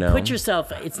if you put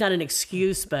yourself, it's not an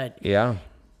excuse, but. Yeah.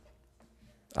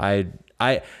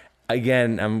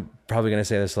 Again, I'm probably going to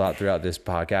say this a lot throughout this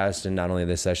podcast, and not only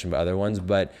this session, but other ones.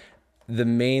 But the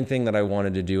main thing that I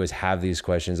wanted to do is have these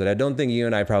questions that I don't think you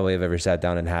and I probably have ever sat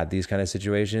down and had these kind of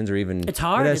situations, or even. It's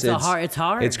hard. It's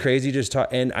hard. It's crazy just talk.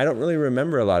 And I don't really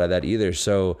remember a lot of that either.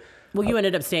 So. Well, you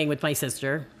ended up staying with my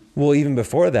sister. Well, even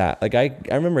before that, like I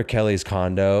remember Kelly's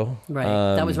condo. Right.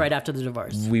 That was right after the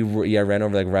divorce. We ran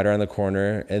over like right around the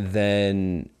corner. And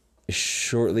then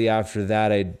shortly after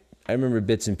that, I remember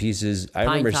bits and pieces. I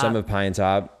remember some of Pine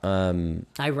Top.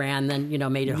 I ran, then,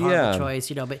 made a horrible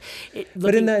choice,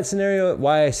 but in that scenario,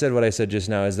 why I said what I said just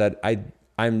now is that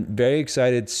I'm very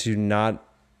excited to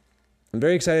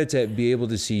be able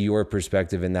to see your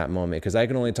perspective in that moment, because I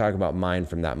can only talk about mine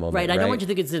from that moment. Right. I don't want you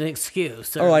to think it's an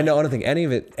excuse. Oh, I know. I don't think any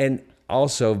of it. And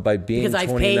also by being because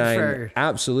 29,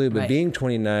 absolutely. But being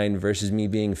 29 versus me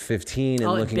being 15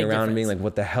 and looking around and being like,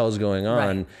 what the hell's going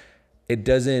on? Right. It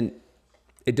doesn't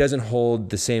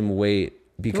hold the same weight,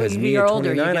 because me at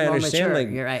 29, I understand like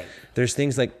you're right. There's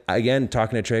things like, again,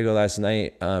 talking to Trago last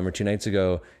night or 2 nights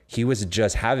ago, he was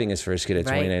just having his first kid at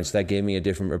 29. So that gave me a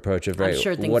different approach of, right,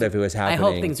 sure what if it was happening? I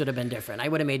hope things would have been different. I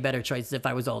would have made better choices if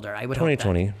I was older. I would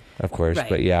 2020, hope that. Of course. Right.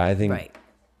 But yeah, I think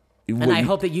And I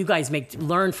hope that you guys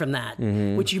learn from that,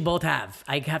 which you both have.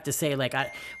 I have to say, like,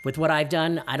 with what I've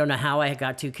done, I don't know how I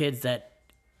got 2 kids that,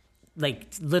 like,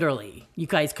 literally, you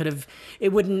guys could have,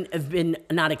 it wouldn't have been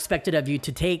not expected of you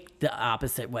to take the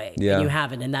opposite way. Yeah. And you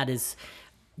haven't. And that is,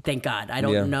 thank God. I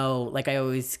don't know, like, I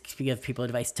always give people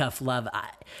advice, tough love.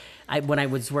 When I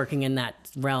was working in that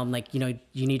realm, like, you know,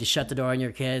 you need to shut the door on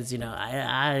your kids. You know,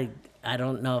 I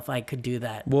don't know if I could do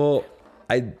that. Well,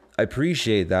 I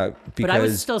appreciate that because. But I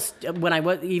was still, when I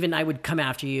would come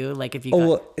after you, like if you.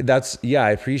 Well,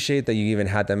 I appreciate that you even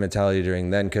had that mentality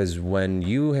during then, because when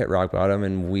you hit rock bottom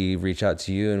and we reached out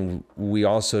to you, and we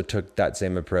also took that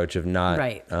same approach of not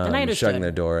shutting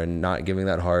the door and not giving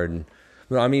that hard.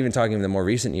 Well, I'm even talking in the more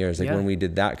recent years, like when we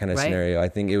did that kind of scenario, I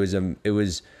think it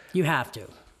was. You have to.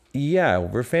 Yeah,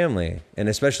 we're family, and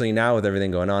especially now with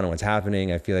everything going on and what's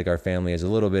happening, I feel like our family is a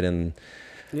little bit in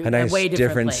a nice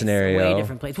different scenario. A way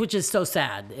different place, which is so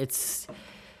sad. It's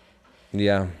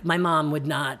my mom would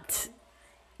not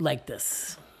like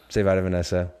this. Say bye to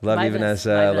Vanessa. Love you,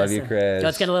 Vanessa. Love you, Chris.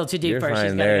 Let's get a little too deep. You're first.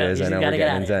 Fine. There it is. I know we're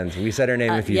getting intense. We said her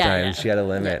name a few times. She had a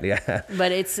limit. Yeah.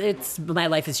 But it's my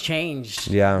life has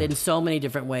changed. In so many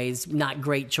different ways. Not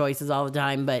great choices all the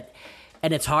time, but.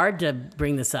 And it's hard to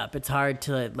bring this up. It's hard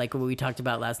to, like what we talked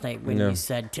about last night when you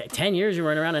said 10 years you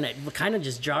weren't around, and it kind of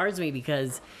just jars me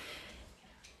because.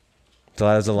 So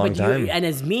that was a long time. And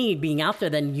as me being out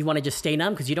there, then you want to just stay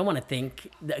numb because you don't want to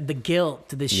think the guilt,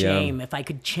 the shame. If I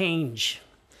could change.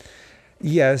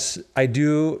 Yes, I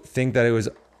do think that it was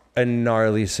a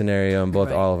gnarly scenario in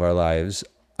both all of our lives.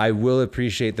 I will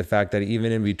appreciate the fact that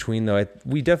even in between, though,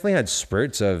 we definitely had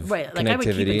spurts of connectivity. Like I would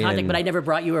keep in contact, but I never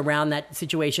brought you around that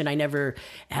situation. I never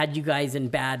had you guys in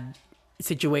bad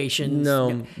situations.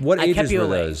 No. What ages were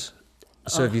those?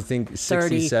 So if you think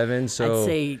 67, so... I'd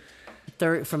say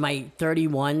from my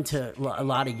 31 to a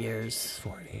lot of years.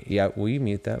 40. Yeah, will you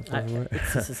mute that?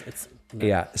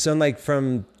 Yeah, so like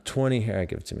from 20, here,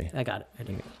 give it to me. I got it.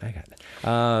 I got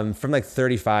it. From like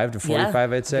 35 to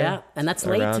 45, I'd say. Yeah, and that's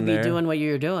late to be doing what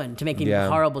you're doing, to making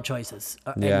horrible choices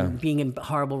and being in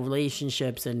horrible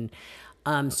relationships and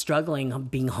struggling,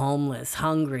 being homeless,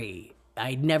 hungry.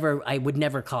 I would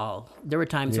never call. There were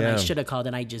times when I should have called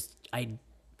and I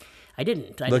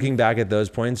didn't. Looking back at those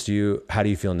points, how do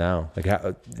you feel now?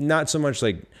 Like, not so much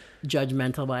like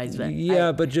judgmental wise, but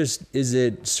but just, is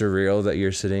it surreal that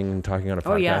you're sitting and talking on a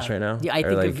podcast right now? Yeah, I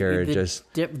think like you're just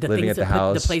living at the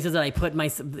house. The places that I put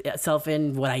myself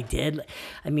in, what I did.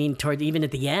 I mean, even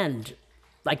at the end,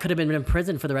 I could have been in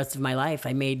prison for the rest of my life.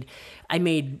 I made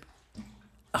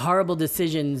horrible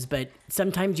decisions, but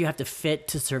sometimes you have to fit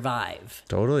to survive.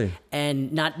 Totally.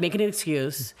 And not make an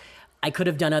excuse. I could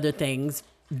have done other things.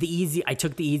 I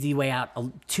took the easy way out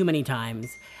too many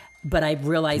times. But I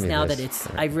realize now that it's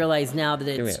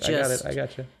just. I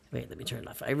got you. Wait, let me turn it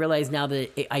off. I realize now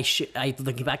that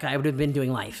looking back, I would have been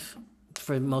doing life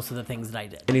for most of the things that I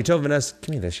did. And you told Vanessa, give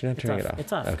me this. You're not turning it off.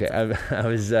 It's off.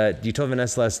 Okay, you told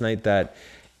Vanessa last night that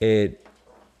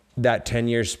that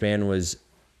 10-year span was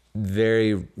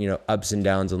very, ups and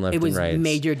downs and left and right. It was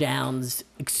major downs,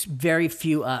 very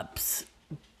few ups.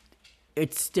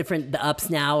 It's different. The ups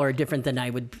now are different than I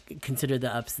would consider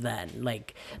the ups then.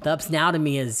 Like the ups now to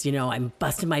me is, I'm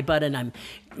busting my butt and I'm,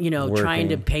 trying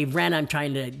to pay rent. I'm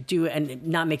trying to do and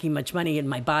not making much money.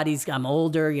 And I'm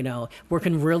older,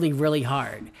 working really, really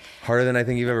hard. Harder than I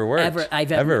think you've ever worked.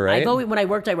 Ever, right? When I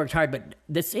worked hard, but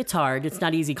it's hard. It's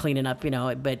not easy cleaning up,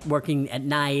 but working at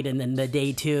night and then the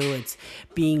day too, it's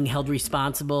being held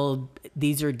responsible.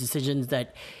 These are decisions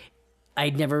that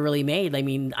I'd never really made. I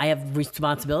mean, I have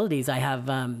responsibilities. I have,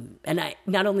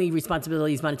 not only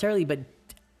responsibilities monetarily, but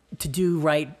to do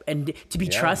right and to be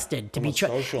trusted, to be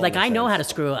like I know how to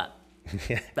screw up.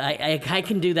 I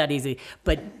can do that easy.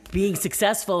 But being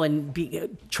successful and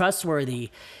being trustworthy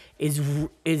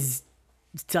is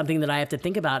something that I have to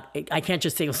think about. I can't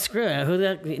just say, well, screw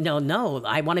it. No.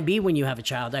 I want to be when you have a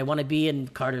child. I want to be in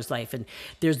Carter's life, and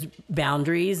there's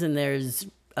boundaries and there's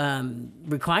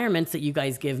requirements that you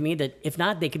guys give me that if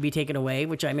not, they could be taken away,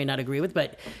 which I may not agree with,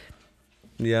 but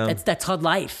that's called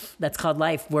life. That's called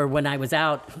life. Where when I was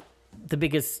out,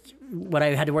 what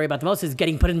I had to worry about the most is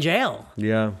getting put in jail.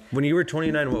 Yeah. When you were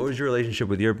 29, what was your relationship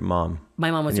with your mom? My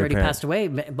mom was already passed away.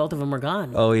 Both of them were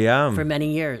gone. Oh yeah. For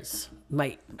many years.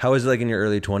 How was it like in your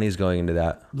early 20s going into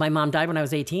that? My mom died when I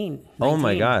was 18. 19. Oh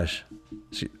my gosh.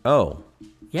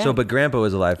 Yeah. So, but Grandpa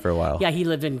was alive for a while. Yeah, he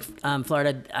lived in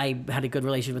Florida. I had a good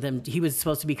relationship with him. He was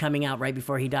supposed to be coming out right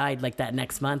before he died, like that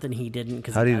next month, and he didn't.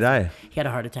 How did he die? He had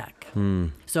a heart attack.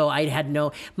 So I had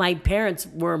my parents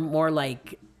were more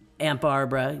like Aunt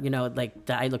Barbara, like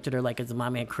I looked at her like as a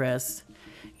mommy and Chris.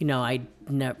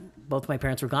 Both my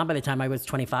parents were gone by the time I was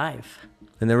 25.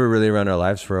 And they were really around our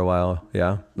lives for a while.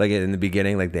 Yeah. Like in the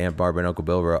beginning, like the Aunt Barbara and Uncle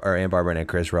Bill or Aunt Barbara and Aunt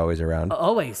Chris were always around.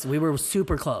 Always. We were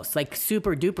super close, like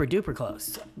super duper duper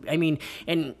close. I mean,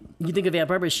 and you think of Aunt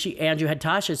Barbara, Andrew had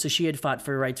Tasha, so she had fought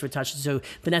for rights for Tasha. So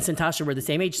Vanessa and Tasha were the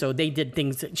same age, so they did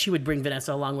things. She would bring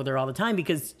Vanessa along with her all the time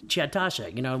because she had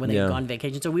Tasha, you know, when they would go on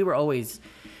vacation. So we were always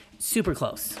super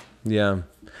close. Yeah.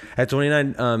 At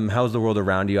 29, how's the world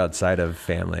around you outside of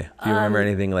family? Do you remember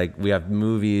anything like we have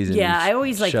movies and I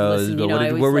always like shows, listen, but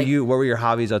what were your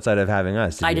hobbies outside of having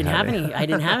us? I didn't have any. I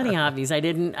didn't have any hobbies.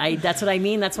 That's what I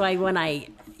mean. That's why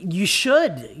you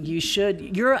should,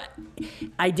 your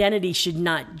identity should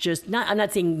not just, I'm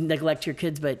not saying neglect your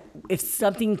kids, but if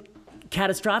something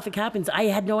catastrophic happens, I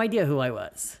had no idea who I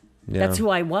was. Yeah. That's who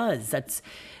I was.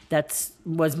 That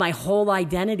was my whole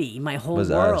identity, my whole world.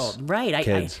 Us, right.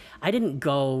 Kids. I didn't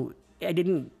go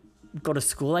to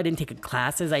school. I didn't take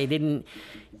classes. And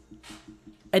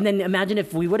then imagine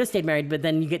if we would have stayed married, but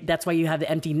then that's why you have the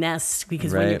empty nest,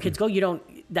 because when your kids go,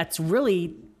 that's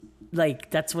really like,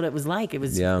 that's what it was like. It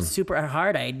was super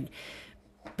hard.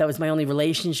 That was my only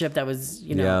relationship. That was,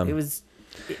 it was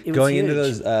going huge. into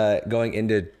those, going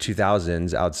into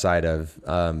 2000s outside of,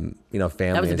 family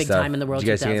that was a big stuff. time in the world. Did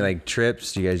you guys see any like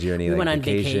trips? Did you guys do any we like went on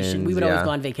vacations? vacation. We would always go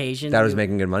on vacation. That was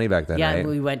making good money back then, yeah, right?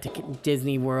 We went to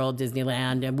Disney World,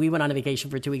 Disneyland, and we went on a vacation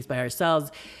for 2 weeks by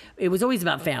ourselves. It was always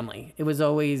about family. It was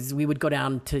always, we would go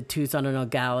down to Tucson and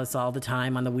Nogales all the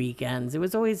time on the weekends. It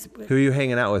was always... Who are you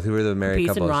hanging out with? Who were the married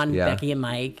couples? And Ron, Becky and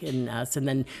Mike and us. And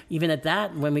then even at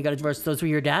that, when we got a divorce, those were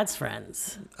your dad's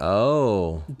friends.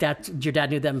 Oh. Your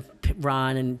dad knew them,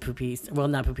 Ron and Pupis. Well,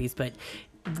 not Pupis, but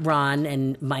Ron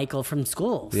and Michael from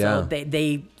school. So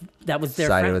that was their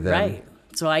friend, with them. right?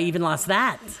 So I even lost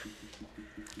that.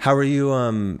 How are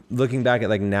you looking back at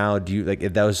like now? Do you like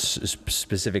at those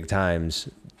specific times?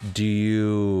 Do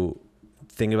you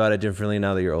think about it differently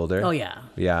now that you're older? Oh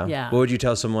yeah. What would you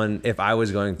tell someone if I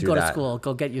was going through that? Go to school.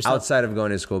 Go get yourself outside of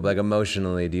going to school, but like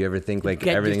emotionally. Do you ever think like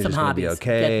everything's just gonna be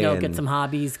okay? Get some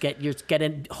hobbies. Get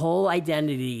a whole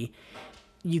identity.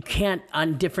 You can't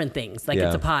on different things. Like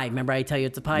it's a pie. Remember I tell you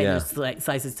it's a pie. There's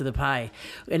slices to the pie.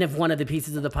 And if one of the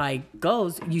pieces of the pie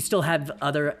goes, you still have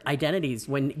other identities.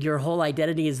 When your whole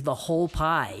identity is the whole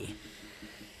pie,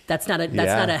 that's not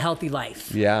a healthy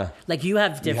life. Yeah. Like you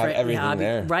have different everything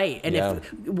there. Right. And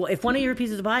if one of your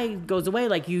pieces of pie goes away,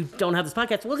 like you don't have this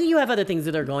podcast, well, you have other things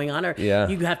that are going on, or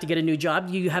you have to get a new job.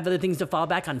 You have other things to fall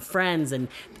back on, friends and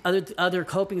other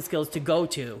coping skills to go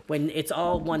to when it's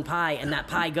all one pie and that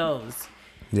pie goes.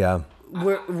 Yeah.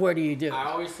 Where do you do? I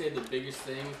always say the biggest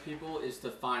thing with people is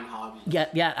to find hobbies.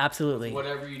 Yeah, absolutely.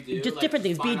 Whatever you do, just different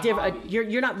things. Be different.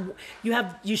 You're not.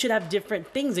 You should have different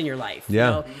things in your life. Yeah.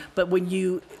 You know? But when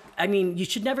you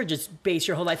should never just base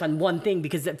your whole life on one thing,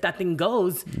 because if that thing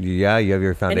goes, you have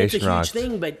your foundation and it's a rocked. huge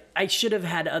thing. But I should have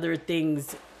had other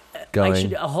things. Going.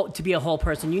 To be a whole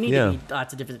person, you need to be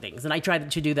lots of different things, and I try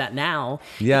to do that now.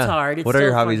 Yeah, it's hard. What are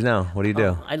your hobbies now? What do you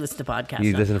do? I listen to podcasts.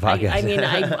 You listen to podcasts. I mean,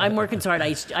 I'm working so hard.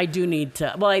 I do need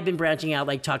to. Well, I've been branching out,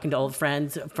 like talking to old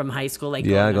friends from high school, like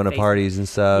going to parties and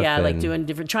stuff. Yeah, like doing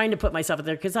trying to put myself out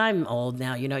there, because I'm old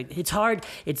now. You know, it's hard.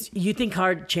 You think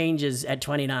hard changes at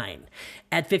 29,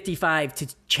 at 55 to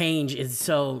change is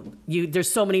so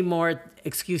there's so many more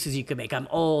excuses you could make. I'm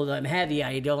old. I'm heavy.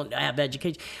 I don't have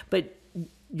education, but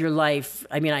your life,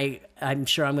 I mean, I'm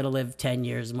sure I'm going to live 10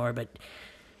 years more, but,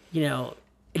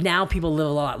 now people live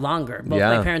a lot longer. Both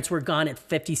my parents were gone at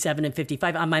 57 and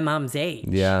 55. I'm my mom's age.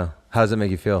 Yeah. How does it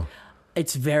make you feel?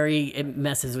 It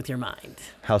messes with your mind.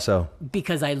 How so?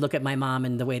 Because I look at my mom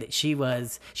and the way that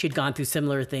she'd gone through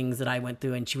similar things that I went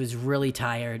through, and she was really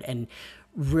tired and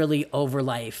really over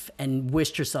life and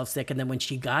wished herself sick. And then when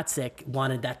she got sick,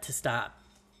 wanted that to stop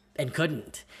and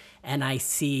couldn't. And I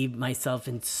see myself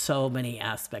in so many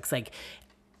aspects. Like,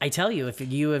 I tell you, if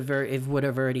would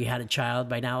have already had a child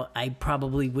by now, I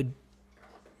probably would.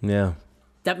 Yeah.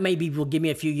 That maybe will give me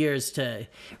a few years to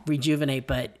rejuvenate,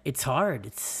 but it's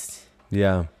hard.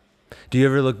 Yeah. Do you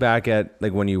ever look back at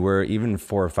like when you were even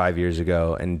 4 or 5 years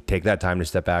ago and take that time to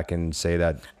step back and say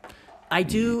that? I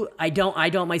do. I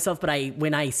don't myself, but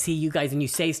when I see you guys and you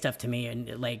say stuff to me,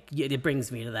 and like it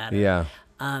brings me to that. Yeah.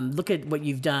 Look at what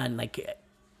you've done. Like,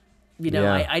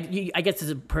 I guess as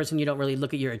a person, you don't really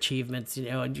look at your achievements,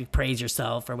 and you praise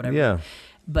yourself or whatever. Yeah.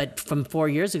 But from 4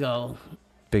 years ago.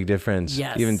 Big difference.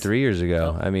 Yes. Even 3 years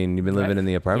ago. I mean, you've been living in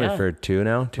the apartment for 2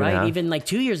 now, 2 and a half. Even like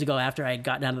 2 years ago after I had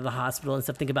gotten out of the hospital and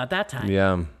stuff, think about that time.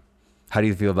 Yeah. How do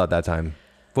you feel about that time?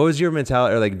 What was your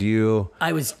mentality? Or like,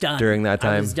 I was done. During that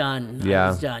time? I was done. Yeah. I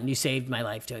was done. You saved my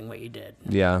life doing what you did.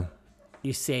 Yeah.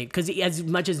 You saved, because as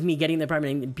much as me getting the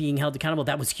apartment and being held accountable,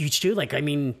 that was huge too. Like, I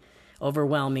mean,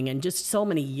 overwhelming, and just so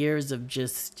many years of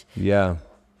just Yeah.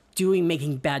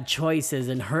 making bad choices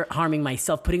and harming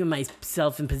myself, putting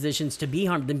myself in positions to be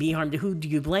harmed. Who do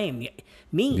you blame?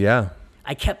 Me. Yeah.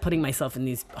 I kept putting myself in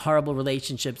these horrible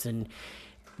relationships and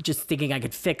just thinking I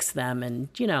could fix them. And,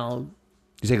 You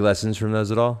take lessons from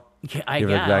those at all? I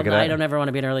don't ever want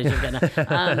to be in a relationship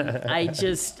again.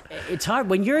 It's hard.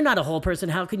 When you're not a whole person,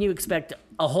 how can you expect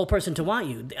a whole person to want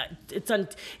you? It's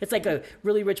like a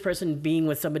really rich person being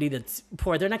with somebody that's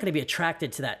poor. They're not going to be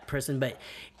attracted to that person, but,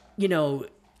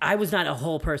 I was not a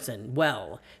whole person.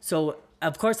 So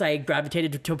of course I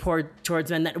gravitated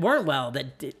towards men that weren't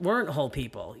that weren't whole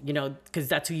people, because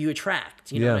that's who you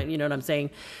attract. You know what I'm saying?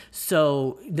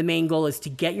 So the main goal is to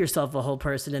get yourself a whole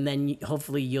person, and then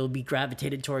hopefully you'll be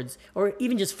gravitated towards, or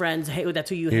even just friends. Hey, that's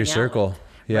who you hang Your out circle. with.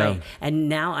 Yeah. Right? And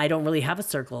now I don't really have a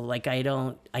circle. Like I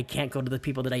can't go to the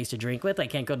people that I used to drink with. I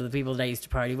can't go to the people that I used to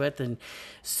party with. And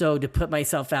so to put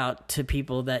myself out to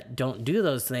people that don't do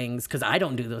those things, because I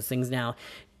don't do those things now,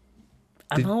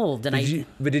 I'm old. And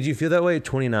But did you feel that way at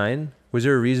 29? Was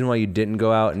there a reason why you didn't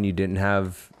go out and you didn't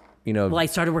have, Well, I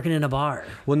started working in a bar.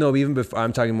 Well, no, even before.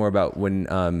 I'm talking more about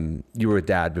when you were with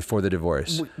Dad before the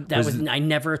divorce. I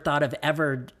never thought of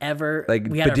ever. Like,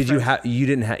 but did you have? You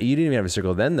didn't even have a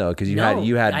circle then though, because you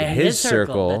had his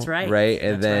circle. That's right. Right,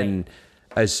 and then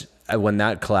when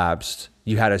that collapsed,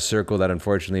 you had a circle that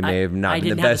unfortunately may have not been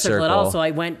the best circle. I didn't have a circle at all, so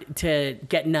I went to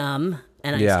get numb,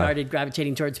 and I started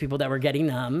gravitating towards people that were getting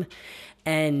numb,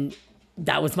 and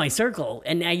that was my circle.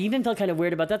 And I even felt kind of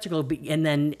weird about that circle. And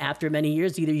then after many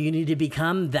years, either you need to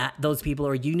become those people,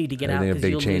 or you need to get out. I think a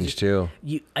big change too.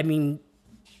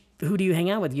 Who do you hang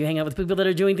out with? You hang out with people that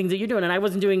are doing things that you're doing. And I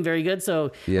wasn't doing very good,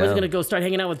 so I wasn't going to go start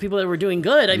hanging out with people that were doing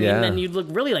good. Then you'd look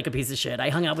really like a piece of shit. I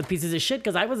hung out with pieces of shit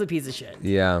because I was a piece of shit.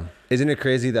 Yeah. Isn't it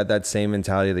crazy that same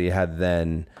mentality that you had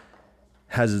then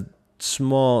has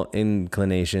small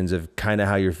inclinations of kind of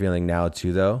how you're feeling now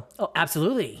too, though? Oh,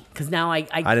 absolutely. Because now I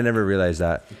never realized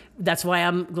that. That's why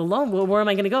I'm alone. Well, where am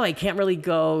I going to go? I can't really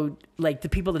go. Like the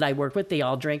people that I work with, they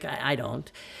all drink. I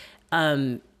don't.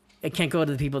 I can't go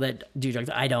to the people that do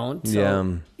drugs. I don't.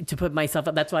 So to put myself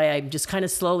up, that's why I'm just kind of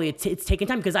slowly, it's taking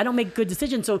time because I don't make good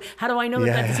decisions. So how do I know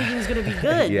that decision is going to be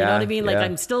good? You know what I mean? Like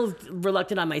I'm still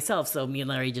reluctant on myself. So me and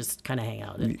Larry just kind of hang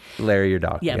out. Larry, your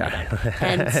dog. Yeah. My dog.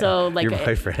 And so like your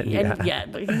boyfriend.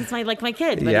 But he's my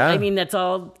kid. But I mean, that's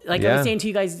all, like I was saying to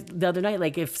you guys the other night,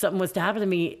 like if something was to happen to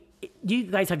me, you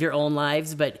guys have your own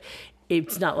lives, but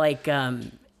it's not like,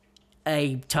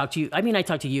 I talk to you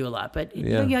a lot, but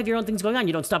you have your own things going on.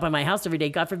 You don't stop by my house every day.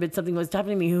 God forbid something was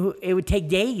happening to me. It would take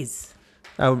days.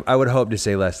 I would hope to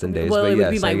say less than days. Well, but it would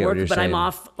be my work, but saying. I'm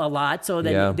off a lot. So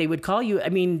then they would call you. I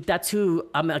mean, that's who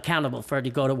I'm accountable for, to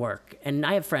go to work. And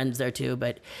I have friends there too,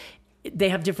 but they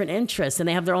have different interests and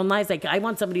they have their own lives. Like I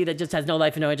want somebody that just has no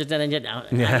life and no interest. And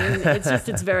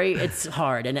it's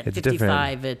hard. And at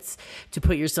 55, it's to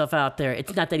put yourself out there.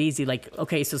 It's not that easy. Like,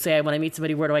 okay, so say when I meet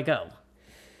somebody, where do I go?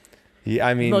 Yeah,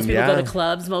 I mean, most people go to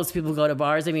clubs. Most people go to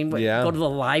bars. I mean, go to the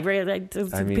library.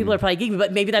 People are probably geeky,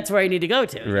 but maybe that's where I need to go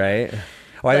to. Right.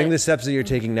 Well, I think the steps that you're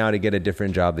taking now to get a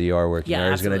different job that you are working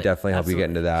on is going to definitely help you get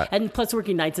into that. And plus,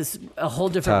 working nights is a whole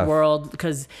different world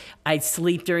because I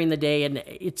sleep during the day, and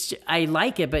I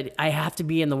like it, but I have to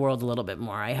be in the world a little bit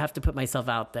more. I have to put myself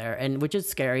out there, and which is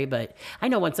scary. But I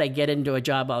know once I get into a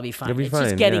job, I'll be fine. It's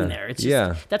just getting there. It's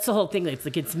just that's the whole thing.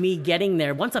 It's me getting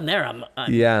there. Once I'm there, I'm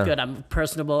good. I'm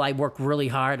personable. I work really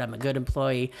hard. I'm a good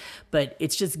employee, but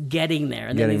it's just getting there.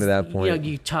 And getting to that point.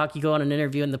 You go on an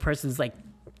interview, and the person's like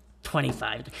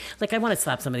 25. Like I want to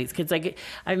slap some of these kids. Like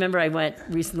I remember I went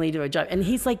recently to a job and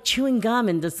he's like chewing gum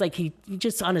and just like he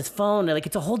just on his phone. Like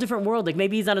it's a whole different world. Like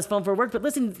maybe he's on his phone for work, but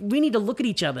listen, we need to look at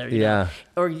each other. You know?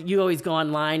 Or you always go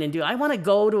online and I want to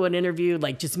go to an interview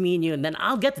like just me and you, and then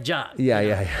I'll get the job.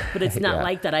 Yeah. But it's not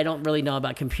like that. I don't really know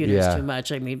about computers too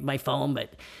much. I mean, my phone, but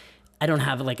I don't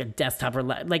have like a desktop or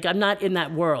like I'm not in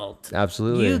that world.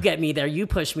 Absolutely. You get me there. You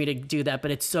push me to do that, but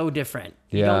it's so different.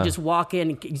 You don't just walk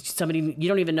in, somebody, you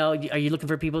don't even know, are you looking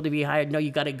for people to be hired? No,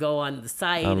 you got to go on the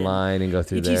site. Online and go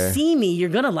through there. If you see me, you're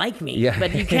going to like me. Yeah.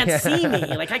 But you can't see me.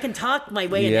 Like I can talk my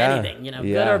way into anything,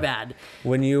 good or bad.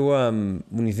 When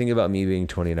you think about me being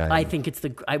 29. I think it's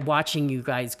watching you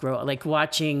guys grow, like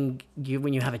watching you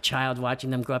when you have a child,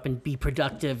 watching them grow up and be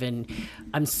productive. And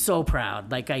I'm so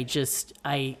proud. Like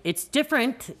it's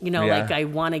different, like I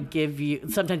want to give you,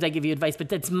 sometimes I give you advice, but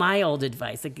that's my old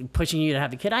advice, like pushing you to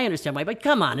have a kid. I understand why, but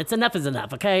come on, enough is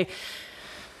enough, okay?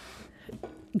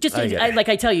 Just like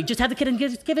I tell you, just have the kid and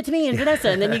give it to me and Vanessa,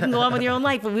 and then you can go on with your own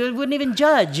life. We wouldn't even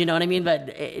judge, you know what I mean? But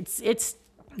it's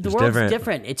The world's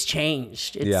different. It's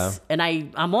changed. And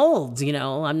I'm old,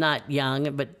 I'm not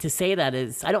young, but to say that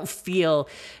is, I don't feel,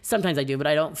 sometimes I do, but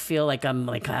I don't feel like I'm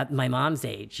like at my mom's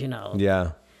age,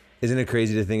 Yeah. Isn't it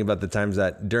crazy to think about the times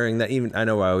that during that, even, I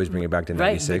know I always bring it back to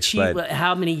 96, but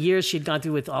how many years she'd gone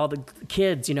through with all the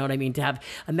kids, you know what I mean?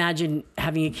 Imagine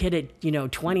having a kid at,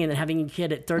 20 and then having a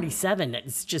kid at 37.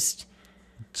 It's just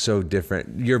so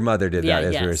different. Your mother did that,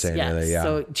 as we were saying earlier. Yeah.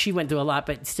 So she went through a lot,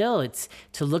 but still, it's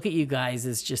to look at you guys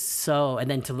is just so,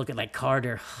 and then to look at like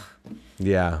Carter.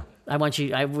 Yeah. I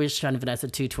wish trying to Vanessa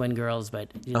 2 twin girls, but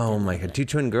oh my God, 2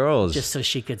 twin girls, just so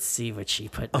she could see what she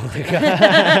put. Oh my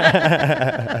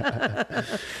God.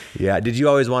 Yeah. Did you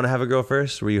always want to have a girl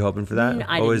first? Were you hoping for that?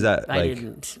 What was that like?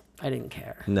 I didn't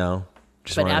care. No.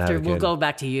 But after we'll go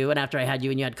back to you, and after I had you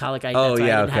and you had colic,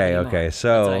 okay.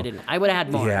 So I would have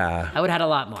had more. Yeah. I would have had a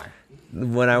lot more.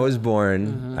 When I was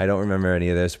born, I don't remember any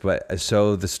of this, but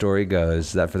so the story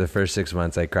goes that for the first 6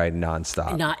 months, I cried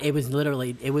nonstop. It was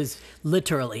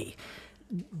literally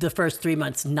the first 3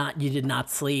 months. You did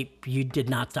not sleep. You did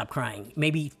not stop crying.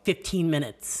 Maybe 15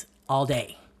 minutes all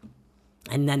day.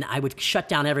 And then I would shut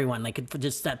down everyone, like for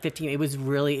just that 15. It was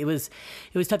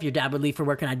tough. Your dad would leave for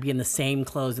work, and I'd be in the same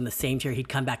clothes in the same chair. He'd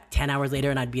come back 10 hours later,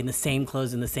 and I'd be in the same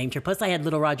clothes in the same chair. Plus, I had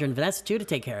little Roger and Vanessa too to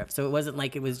take care of. So it wasn't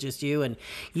like it was just you, and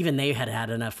even they had had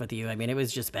enough with you. I mean, it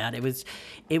was just bad. It was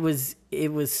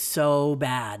so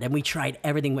bad, and we tried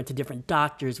everything. Went to different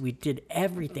doctors. We did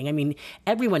everything. I mean,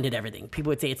 everyone did everything.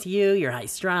 People would say it's you. You're high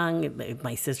strong. If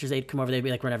my sisters, they'd come over. They'd be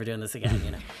like, "We're never doing this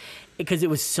again," Because it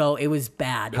was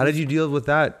bad. How did you deal with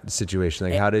that situation?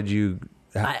 Like, how did you,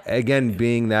 again,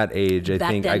 being that age, I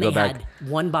think I go back. Had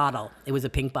one bottle. It was a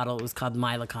pink bottle. It was called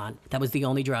Milacon. That was the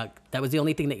only drug. That was the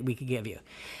only thing that we could give you.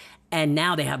 And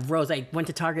now they have rows. I went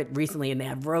to Target recently, and they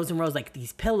have rows and rows, like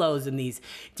these pillows and these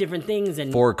different things.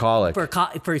 And for colic. For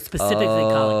specifically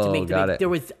colic. To make it. There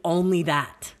was only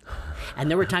that. And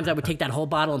there were times I would take that whole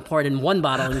bottle and pour it in one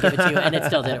bottle and give it to you, and it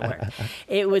still didn't work.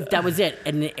 That was it,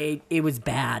 and it was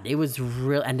bad. It was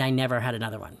real, and I never had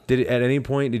another one. At any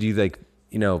point did you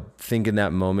think in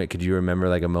that moment? Could you remember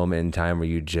like a moment in time where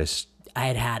you just? I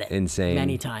had it insane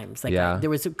many times. There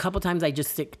was a couple times I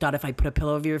just thought if I put a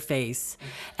pillow over your face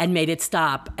and made it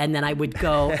stop, and then I would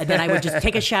go, and then I would just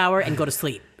take a shower and go to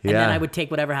sleep, and then I would take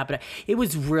whatever happened. It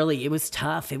was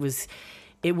tough. It was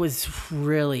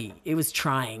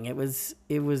trying.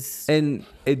 And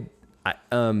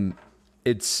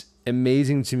it's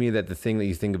amazing to me that the thing that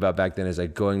you think about back then is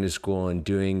like going to school and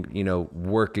doing,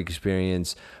 work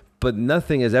experience, but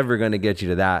nothing is ever going to get you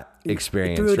to that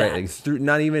experience, through right? Like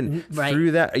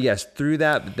through that. Yes, through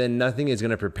that, but then nothing is going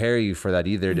to prepare you for that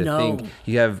either. To think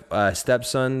you have a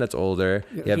stepson that's older,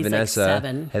 you have Vanessa, like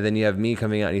 7. and then you have me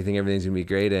coming out, and you think everything's going to be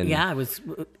great. And yeah, it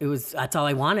was. That's all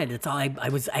I wanted. It's all I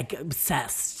was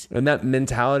obsessed. And that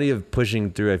mentality of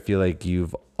pushing through, I feel like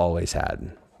you've always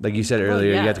had. Like you said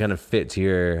earlier, you have to kind of fit to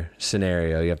your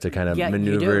scenario. You have to kind of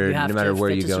maneuver no matter where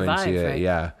you go into it. Right?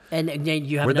 Yeah. And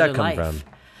you have Where'd another that come life. from?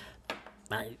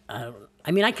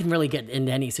 I mean, I can really get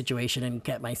into any situation and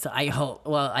get myself. I hope.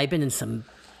 Well, I've been in some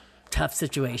tough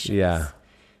situations. Yeah.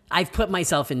 I've put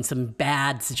myself in some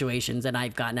bad situations, and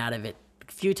I've gotten out of it.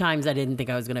 A few times I didn't think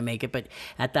I was going to make it, but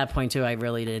at that point too, I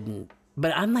really didn't.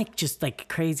 But I'm just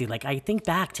crazy. Like I think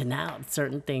back to now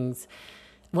certain things.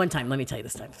 One time, let me tell you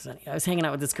this time. I was hanging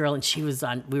out with this girl, and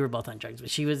we were both on drugs, but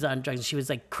she was on drugs, and she was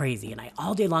like crazy. And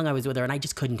all day long I was with her, and I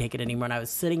just couldn't take it anymore. And I was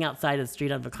sitting outside of the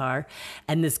street of a car,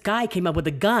 and this guy came up with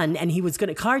a gun, and he was going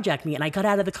to carjack me. And I got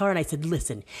out of the car, and I said,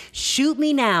 listen, shoot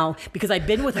me now, because I've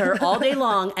been with her all day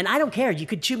long, and I don't care. You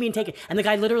could shoot me and take it. And the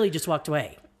guy literally just walked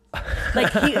away.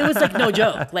 It was like no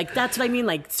joke. Like, that's what I mean.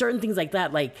 Like, certain things like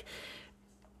that, like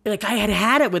I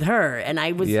had it with her, and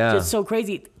I was just so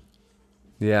crazy.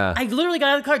 Yeah. I literally got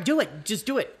out of the car, just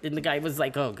do it. And the guy was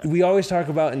like, oh, God. We always talk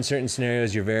about in certain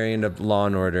scenarios, you're very into Law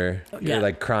and Order, you're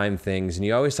like crime things. And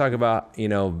you always talk about,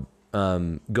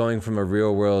 going from a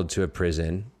real world to a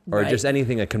prison or just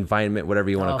anything, a confinement,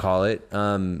 whatever you want to call it.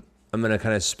 I'm going to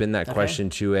kind of spin that question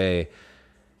to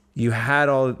you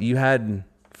had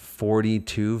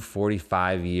 42,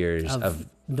 45 years of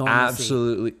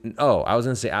absolutely, I was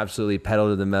going to say absolutely pedal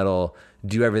to the metal,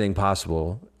 do everything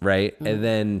possible. Right. Mm-hmm. And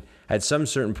then at some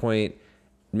certain point,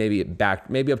 maybe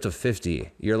up to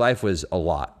 50, your life was a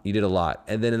lot. You did a lot.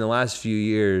 And then in the last few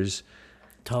years,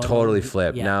 totally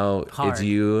flipped. Yeah, now it's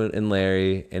you and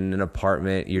Larry in an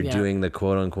apartment. You're doing the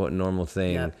quote unquote normal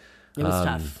thing. Yep. It was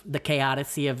tough. The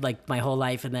chaoticity of my whole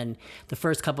life. And then the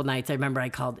first couple nights, I remember I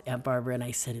called Aunt Barbara and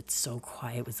I said, it's so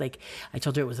quiet. It was I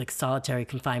told her it was like solitary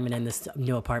confinement in this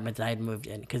new apartment that I had moved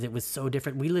in because it was so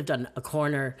different. We lived on a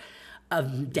corner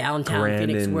of downtown Grand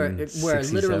Phoenix, and where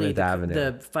literally 67th Avenue.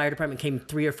 the fire department came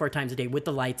 3 or 4 times a day with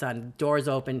the lights on, doors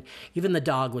open. Even the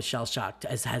dog was shell shocked,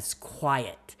 as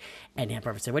quiet. And Aunt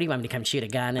Barbara said, "What do you want me to come shoot a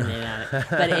gun?"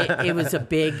 But it was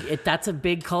that's a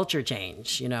big culture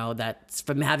change. You know, that's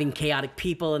from having chaotic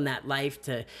people in that life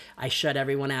to I shut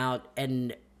everyone out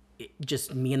and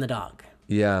just me and the dog.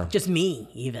 Yeah. Just me,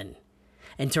 even.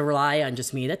 And to rely on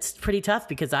just me, that's pretty tough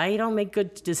because I don't make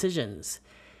good decisions.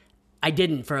 I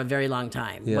didn't for a very long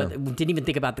time. Yeah. Didn't even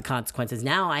think about the consequences.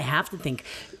 Now I have to think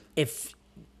if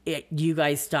you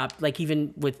guys stopped, like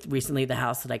even with recently the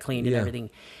house that I cleaned and everything,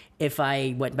 if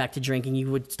I went back to drinking,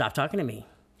 you would stop talking to me.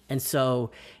 And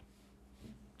so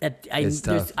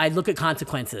I look at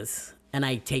consequences and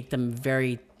I take them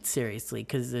very seriously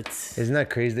because it's... Isn't that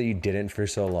crazy that you didn't for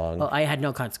so long? Well, I had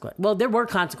no consequence. Well, there were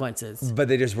consequences. But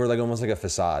they just were like almost like a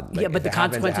facade. Like, yeah, but the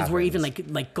consequences were even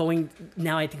happens. like going...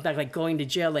 Now I think back, like going to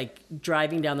jail, like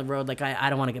driving down the road, like I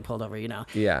don't want to get pulled over, you know?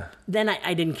 Yeah. Then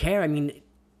I didn't care. I mean,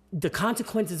 the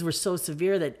consequences were so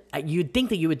severe that you'd think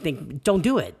that you would think, don't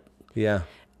do it. Yeah.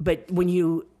 But when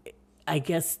you... I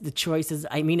guess the choices,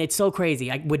 I mean, it's so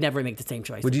crazy. I would never make the same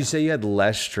choice. Would you say you had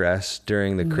less stress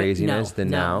during the craziness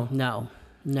than now? No.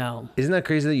 Isn't that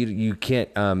crazy that you can't,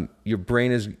 your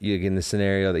brain is in the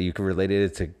scenario that you can relate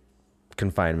it to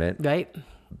confinement. Right?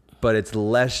 But it's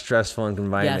less stressful in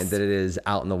confinement Yes. than it is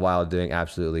out in the wild doing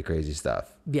absolutely crazy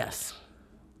stuff. Yes.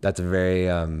 That's a very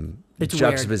It's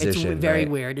juxtaposition. weird. It's very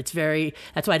right? weird.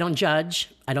 That's why I don't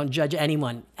judge. I don't judge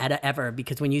anyone ever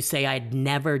because when you say I'd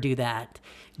never do that,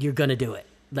 you're going to do it.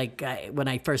 Like when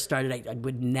I first started, I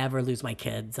would never lose my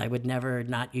kids. I would never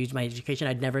not use my education.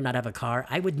 I'd never not have a car.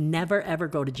 I would never ever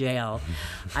go to jail.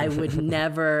 I would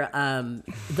never and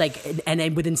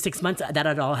then within 6 months that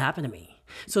had all happened to me.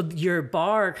 So your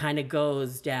bar kind of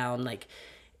goes down like,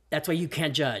 that's why you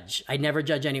can't judge. I never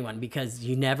judge anyone because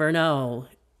you never know.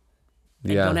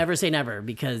 And don't ever say never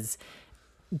because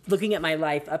looking at my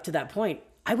life up to that point,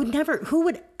 I would never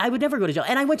go to jail.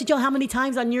 And I went to jail how many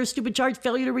times on your stupid charge,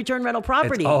 failure to return rental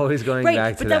property. It's always going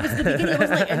back to that. But that was the beginning. It was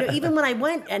like, even when I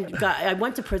went I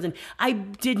went to prison,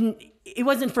 it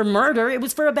wasn't for murder. It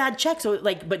was for a bad check. So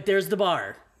but there's the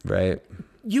bar. Right.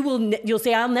 You'll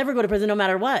say, I'll never go to prison no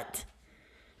matter what.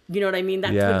 You know what I mean?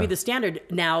 That would be the standard.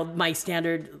 Now my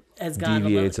standard has gone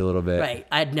deviates a little bit. Right.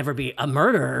 I'd never be a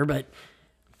murderer, but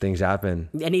things happen.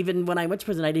 and even when I went to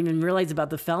prison, I didn't even realize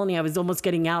about the felony. I was almost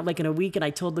getting out like in a week, and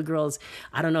I told the girls,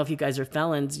 I don't know if you guys are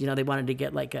felons. You know, they wanted to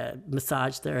get like a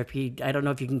massage therapy. I don't know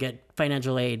if you can get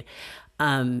financial aid.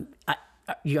 Are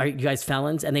you guys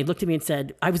felons? And they looked at me and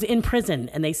said, I was in prison.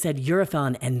 And they said, you're a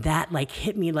felon. And that like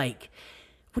hit me like,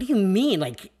 what do you mean?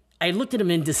 Like, I looked at him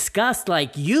in disgust,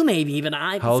 like you maybe even.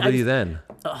 How old were you then?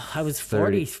 I was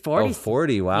 40.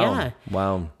 40. Wow. Yeah.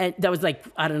 Wow. And that was like,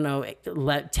 I don't know,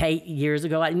 8 years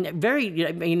ago.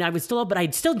 I was still, but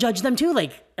I'd still judge them too.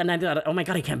 Like, and I thought, oh my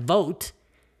God, I can't vote.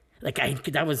 Like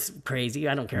that was crazy.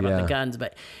 I don't care about the guns,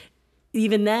 but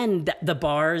even then the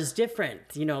bar is different.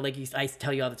 You know, like I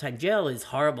tell you all the time, jail is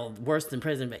horrible, worse than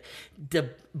prison, but the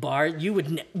bar,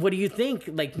 what do you think?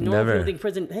 Like normal people think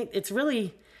prison, hey, it's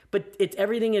really, but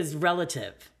everything is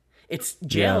relative. It's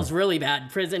jail's really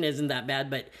bad. Prison isn't that bad,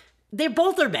 but they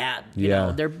both are bad. You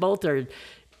know, they're both are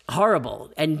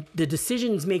horrible. And the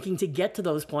decisions making to get to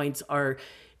those points are,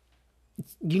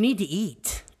 you need to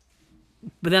eat.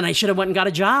 But then I should have went and got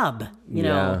a job. You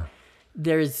know,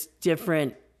 there's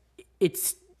different,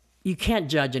 you can't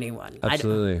judge anyone.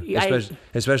 Absolutely.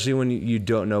 Especially when you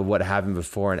don't know what happened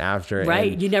before and after.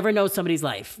 Right. You never know somebody's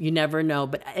life. You never know.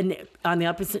 But and on the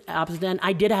opposite end,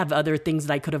 I did have other things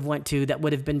that I could have went to that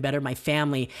would have been better. My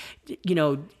family, you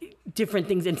know, different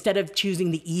things instead of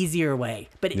choosing the easier way.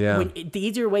 But the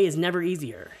easier way is never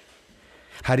easier.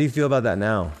 How do you feel about that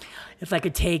now? If I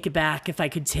could take it back, if I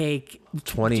could take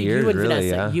 20 years,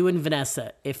 really, you and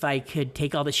Vanessa, if I could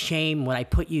take all the shame, what I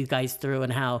put you guys through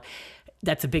and how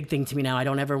that's a big thing to me now. I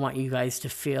don't ever want you guys to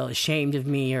feel ashamed of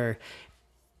me and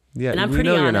I'm pretty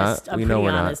honest. I'm pretty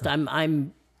honest.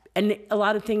 I'm and a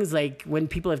lot of things like when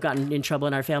people have gotten in trouble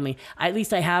in our family, at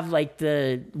least I have like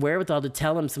the wherewithal to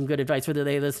tell them some good advice, whether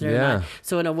they listen or not.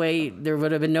 So in a way, there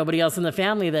would have been nobody else in the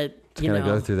family that,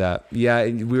 go through that. Yeah.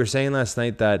 We were saying last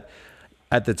night that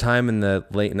at the time in the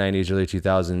late 90s, early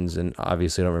 2000s, and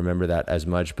obviously I don't remember that as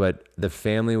much, but the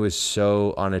family was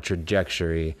so on a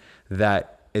trajectory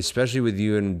that, especially with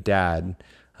you and Dad,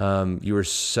 you were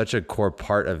such a core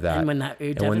part of that. And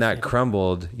when that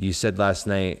crumbled, you said last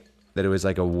night that it was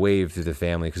like a wave through the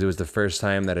family because it was the first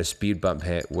time that a speed bump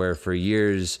hit where for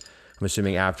years, I'm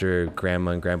assuming after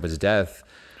Grandma and Grandpa's death,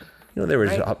 there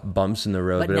was Right. bumps in the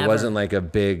road, But but it never. wasn't like a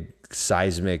big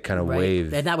seismic kind of Right.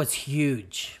 wave. And that was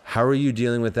huge. How are you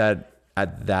dealing with that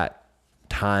at that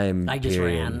time I just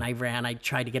period? ran. I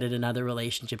tried to get in another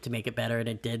relationship to make it better, and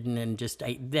it didn't. And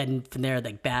then from there,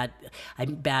 like bad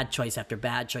choice after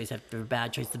bad choice after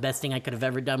bad choice. The best thing I could have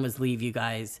ever done was leave you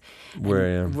guys.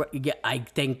 Yeah, I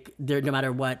think no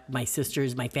matter what, my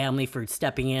sisters, my family for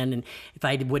stepping in, and if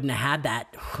I wouldn't have had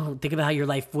that, think about how your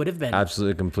life would have been.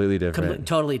 Absolutely, completely different.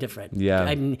 Totally different. Yeah.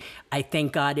 I mean, I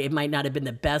thank God it might not have been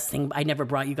the best thing. I never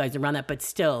brought you guys around that, but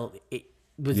still, it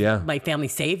was my family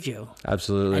saved you.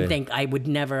 Absolutely. I think I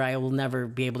will never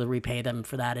be able to repay them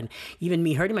for that. And even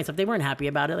me hurting myself, they weren't happy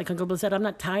about it. Like Uncle Bill said, I'm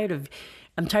tired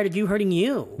of you hurting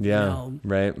you. Yeah. You know?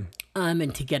 Right.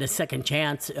 And to get a second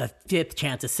chance, a fifth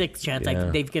chance, a sixth chance,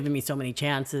 like they've given me so many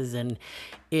chances, and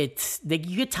you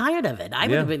get tired of it. I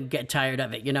would have get tired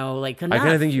of it, like enough. I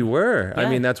kind of think you were. I Yeah.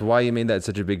 mean, that's why you made that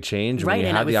such a big change when Right, you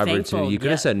and I had the was opportunity. thankful. You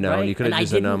could have said no. Right. You could have And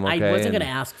just said no. I'm okay. I wasn't and- going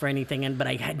to ask for anything, but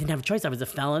I didn't have a choice. I was a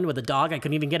felon with a dog. I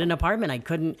couldn't even get an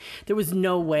apartment. There was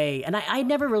no way. And I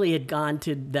never really had gone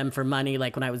to them for money.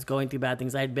 Like when I was going through bad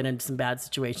things, I had been in some bad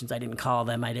situations. I didn't call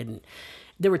them.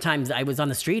 There were times I was on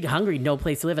the street hungry, no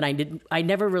place to live, and I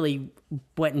never really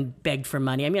went and begged for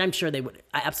money. I mean, I'm sure they would,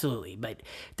 absolutely, but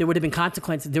there would have been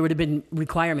consequences. There would have been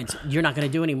requirements. You're not going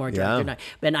to do any more drugs. Yeah. You're not.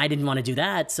 And I didn't want to do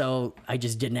that, so I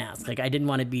just didn't ask. Like I didn't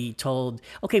want to be told,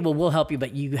 okay, well, we'll help you,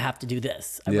 but you have to do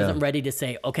this. I wasn't ready to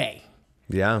say, okay.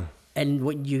 Yeah. And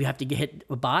when you have to hit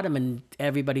a bottom, and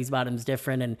everybody's bottom's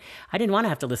different. And I didn't want to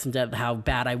have to listen to how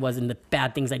bad I was and the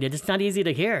bad things I did. It's not easy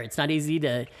to hear. It's not easy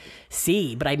to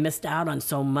see. But I missed out on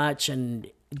so much. And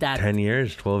that 10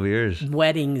 years, 12 years.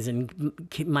 weddings and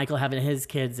Michael having his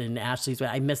kids and Ashley's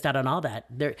wedding, I missed out on all that.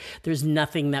 There's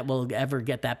nothing that will ever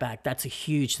get that back. That's a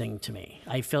huge thing to me.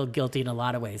 I feel guilty in a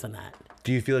lot of ways on that.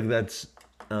 Do you feel like that's,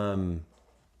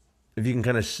 if you can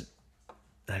kind of,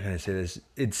 how can I say this?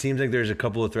 It seems like there's a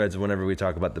couple of threads whenever we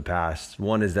talk about the past.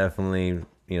 One is definitely,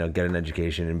 get an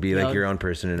education and be like your own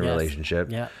person in a relationship.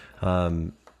 Yeah.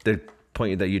 The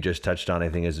point that you just touched on, I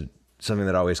think, is something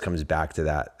that always comes back to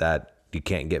that you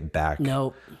can't get back.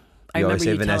 No. You always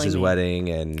say you telling Vanessa's me- wedding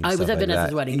and I was stuff at like Vanessa's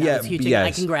that. wedding. That Yeah, was huge. yes.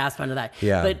 I can grasp onto that.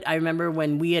 Yeah. But I remember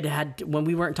when when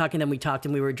we weren't talking, then we talked,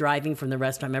 and we were driving from the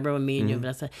restaurant. I remember when me and you and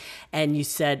Vanessa, and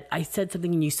I said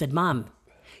something, and you said, "Mom,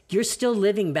 you're still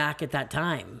living back at that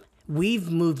time. We've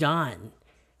moved on.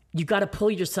 You got to pull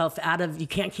yourself out of,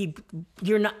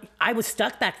 I was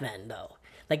stuck back then though.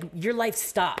 Like your life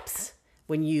stops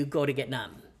when you go to get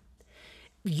numb.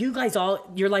 You guys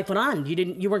your life went on.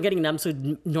 You weren't getting numb, so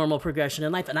normal progression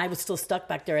in life. And I was still stuck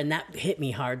back there, and that hit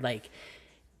me hard. Like,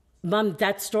 Mom,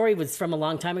 that story was from a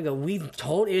long time ago.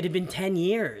 It had been 10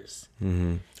 years.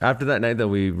 Mm-hmm. After that night that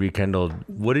we rekindled,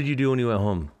 what did you do when you went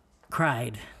home?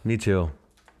 Cried. Me too.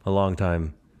 A long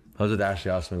time. I was with Ashley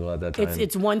Osmond at that time.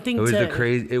 It's one thing It was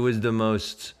it was the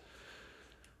most.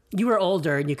 You were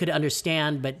older and you could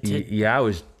understand, but I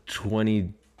was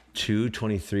 22,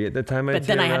 23 at the time. But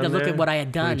then I had to look at what I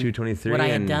had done. 22, 23. What I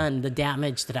had done, the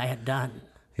damage that I had done.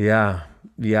 Yeah.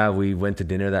 We went to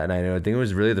dinner that night. I think it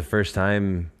was really the first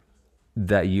time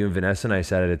that you and Vanessa and I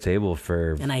sat at a table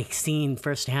for. And I seen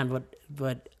firsthand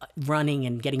what running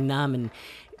and getting numb and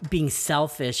being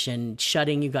selfish and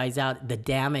shutting you guys out, the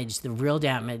real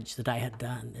damage that I had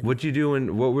done. What'd you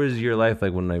do what was your life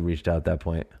like when I reached out at that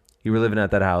point? You were living at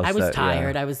that house. I was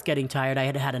tired. I was getting tired. I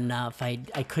had had enough. I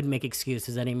couldn't make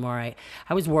excuses anymore.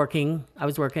 I was working.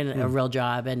 A real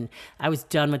job, and I was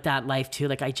done with that life too.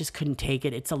 Like I just couldn't take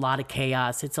it. It's a lot of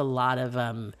chaos. It's a lot of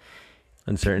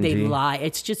uncertainty. They lie.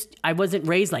 It's just I wasn't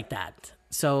raised like that.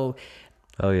 So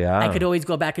oh yeah. I could always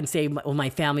go back and say, well,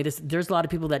 my family. There's a lot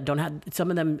of people that don't have. Some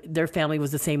of them, their family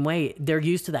was the same way. They're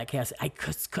used to that chaos.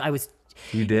 I was.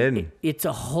 You did. It's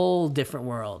a whole different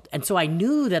world, and so I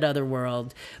knew that other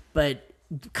world, but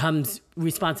comes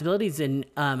responsibilities and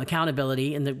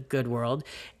accountability in the good world,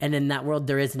 and in that world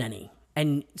there isn't any.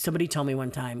 And somebody told me one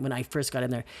time when I first got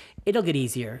in there, it'll get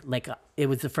easier. Like it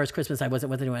was the first Christmas I wasn't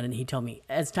with anyone, and he told me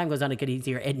as time goes on, it get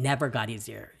easier. It never got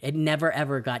easier. It never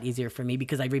ever got easier for me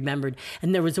because I remembered,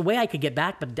 and there was a way I could get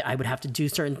back, but I would have to do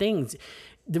certain things.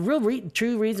 The real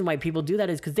true reason why people do that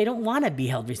is because they don't want to be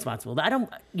held responsible. I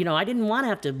didn't want to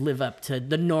have to live up to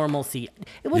the normalcy.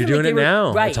 It wasn't You're doing like it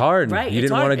now. Right, it's hard. Right. You It's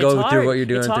didn't hard. want to go It's through hard. what you're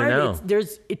doing It's through hard. now.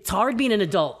 It's hard being an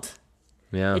adult.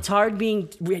 Yeah. It's hard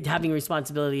having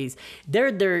responsibilities.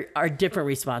 There are different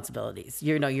responsibilities.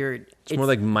 It's more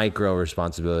like micro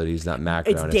responsibilities, not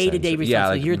macro. It's day-to-day responsibility. Yeah,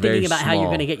 like you're thinking about how you're small.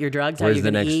 going to get your drugs, how Where's you're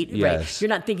the going to next- eat. yes. Right. You're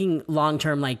not thinking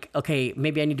long-term like, okay,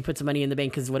 maybe I need to put some money in the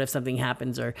bank because what if something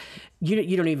happens? Or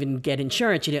you don't even get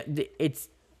insurance.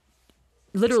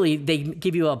 literally they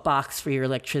give you a box for your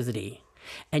electricity,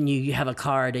 and you have a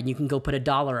card, and you can go put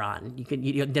 $1 on.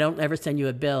 They don't ever send you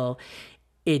a bill.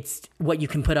 It's what you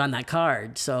can put on that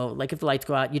card. So like if the lights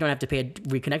go out, you don't have to pay a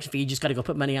reconnection fee. You just got to go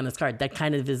put money on this card. That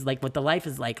kind of is like what the life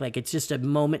is like. Like it's just a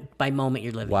moment by moment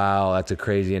you're living. Wow, that's a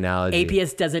crazy analogy.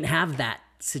 APS doesn't have that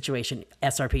situation.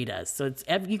 SRP does. So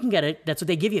you can get it. That's what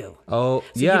they give you. Oh, so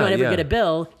yeah. You don't ever get a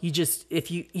bill. You just,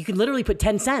 if you can literally put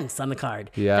 10 cents on the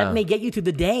card. Yeah. That may get you through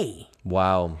the day.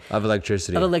 Wow. Of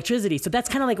electricity. So that's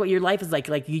kind of like what your life is like.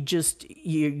 Like you're just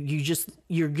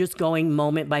going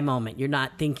moment by moment. You're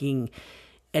not thinking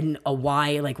and a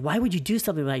why, like, why would you do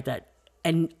something like that?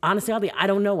 And honestly, I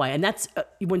don't know why. And that's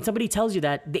when somebody tells you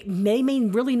that, they may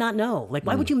really not know. Like,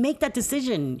 why would you make that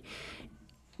decision?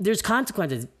 There's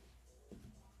consequences.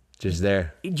 Just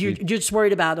there. You're just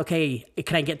worried about, okay,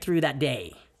 can I get through that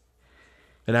day?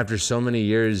 And after so many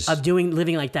years of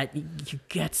living like that, you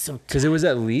get so tired. Because it was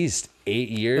at least 8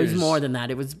 years. It was more than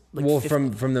that. It was like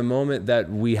from the moment that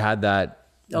we had that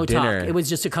dinner. It was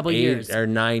just a couple of years. 8 or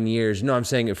 9 years. No, I'm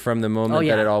saying it from the moment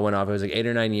that it all went off. It was like 8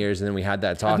 or 9 years, and then we had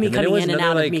that talk. Of me and then coming it was in and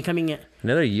another, out of me coming in.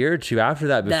 Another year or two after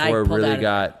that before it really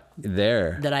got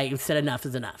there. That I said enough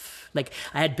is enough. Like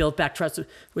I had built back trust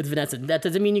with Vanessa. That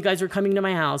doesn't mean you guys were coming to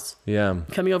my house. Yeah.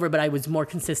 Coming over, but I was more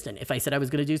consistent. If I said I was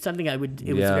going to do something, it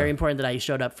was very important that I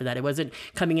showed up for that. It wasn't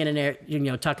coming in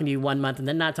and talking to you 1 month and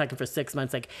then not talking for 6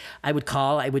 months. Like I would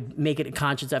call, I would make it a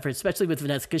conscious effort, especially with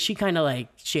Vanessa, because she kind of like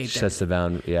shaped Sets the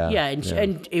bound. Yeah. Yeah.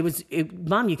 And it was,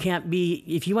 Mom, you can't be,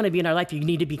 if you want to be in our life, you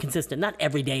need to be consistent. Not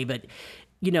every day, but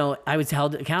I was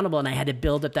held accountable and I had to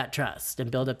build up that trust.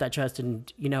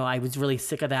 And, I was really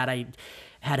sick of that. I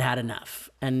had enough.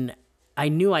 And I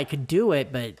knew I could do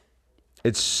it, but...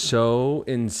 It's so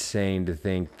insane to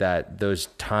think that those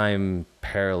time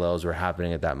parallels were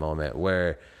happening at that moment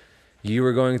where you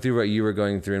were going through what you were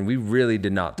going through and we really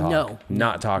did not talk.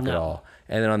 Not talk at all.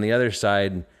 And then on the other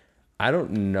side, I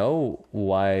don't know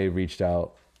why I reached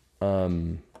out.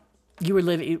 You were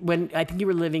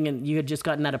living in, you had just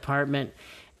gotten that apartment.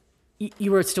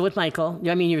 You were still with Michael.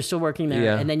 I mean, you were still working there.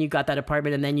 Yeah. And then you got that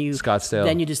apartment and then Scottsdale.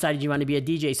 Then you decided you wanted to be a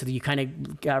DJ. So you kind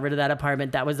of got rid of that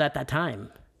apartment. That was at that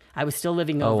time. I was still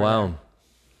living over wow. there.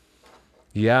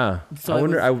 Yeah. So I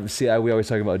wonder, we always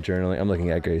talk about journaling. I'm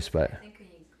looking at Grace, but... I think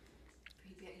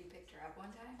you picked her up one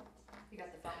time. You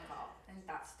got the phone call and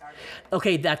that started it.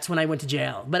 Okay, that's when I went to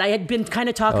jail. But I had been kind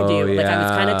of talking to you. Yeah. Like I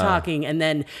was kind of talking and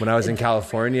then... When I was in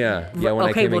California. Yeah, when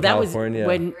I came in California.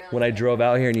 When I drove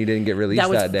out here and you didn't get released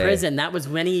that day. That was prison. That was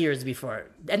many years before.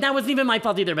 And that wasn't even my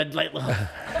fault either, but like... it really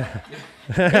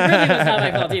was not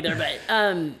my fault either,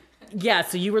 but... Yeah,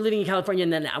 so you were living in California,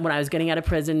 and then when I was getting out of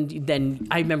prison, then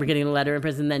I remember getting a letter in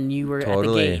prison, then you were at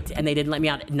the gate, and they didn't let me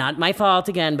out. Not my fault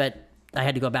again, but I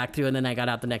had to go back through, and then I got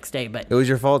out the next day. But it was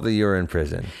your fault that you were in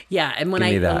prison. Yeah, and when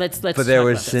let's but there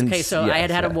was since okay, so I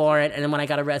had a warrant, and then when I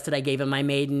got arrested, I gave him my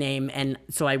maiden name, and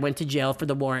so I went to jail for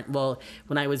the warrant. Well,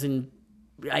 when I went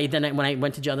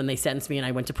to jail, then they sentenced me, and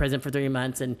I went to prison for 3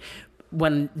 months, and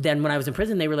when I was in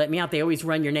prison, they were letting me out. They always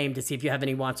run your name to see if you have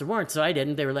any wants or warrants. So I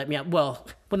didn't. They were letting me out. Well,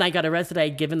 when I got arrested, I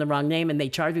had given the wrong name, and they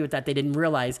charged me with that. They didn't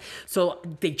realize. So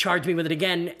they charged me with it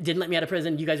again, didn't let me out of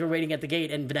prison. You guys were waiting at the gate,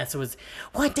 and Vanessa was,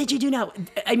 what did you do now?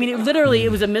 I mean, it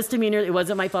was a misdemeanor. It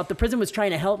wasn't my fault. The prison was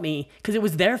trying to help me because it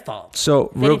was their fault.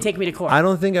 So they didn't take me to court. I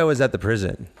don't think I was at the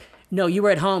prison. No, you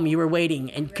were at home. You were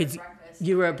waiting. And because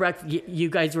you were at breakfast, you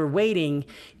guys were waiting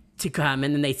to come,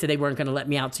 and then they said they weren't going to let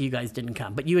me out, so you guys didn't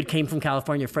come. But you had came from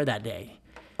California for that day.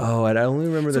 Oh, I only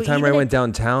remember the time where I went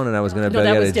downtown and I was going to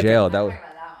bail you out of jail. That was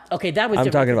okay. That was.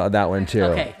 I'm talking about that one too.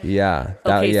 Okay. Yeah.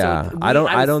 So I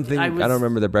don't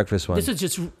remember the breakfast one. This was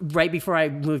just right before I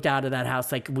moved out of that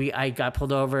house. Like I got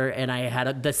pulled over and I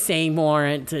had the same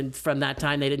warrant, and from that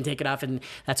time they didn't take it off, and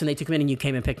that's when they took me in, and you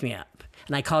came and picked me up.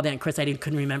 And I called Aunt Chris.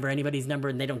 Couldn't remember anybody's number,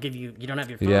 and they don't give you don't have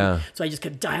your phone. Yeah. So I just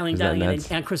kept dialing,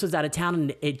 and Aunt Chris was out of town,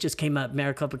 and it just came up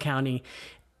Maricopa County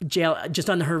jail just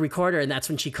on her recorder, and that's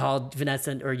when she called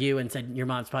Vanessa or you and said your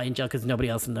mom's probably in jail because nobody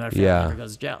else in our family ever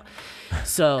goes to jail.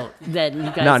 So then you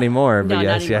guys not anymore, but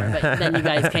yes, not anymore, but then you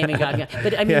guys came and got me.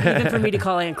 But I mean, even for me to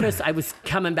call Aunt Chris, I was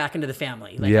coming back into the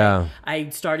family. Like I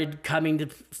started coming to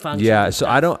function. Yeah, so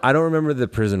I don't remember the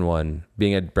prison one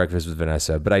being at breakfast with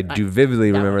Vanessa, but I do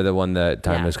vividly remember the one that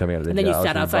time was coming out of the jail. And then you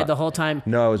sat outside the whole time.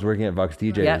 No, I was working at Vox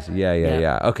DJs.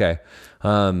 Yeah. Okay.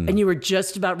 And you were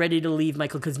just about ready to leave,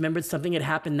 Michael, because remember something had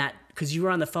happened because you were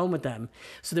on the phone with them.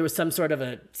 So there was some sort of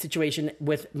a situation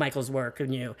with Michael's work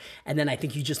and you. And then I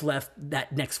think you just left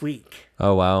that next week.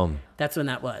 Oh, wow. That's when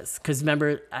that was. Because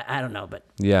remember, I don't know, but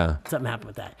something happened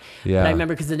with that. Yeah. But I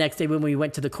remember because the next day when we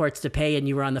went to the courts to pay and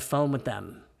you were on the phone with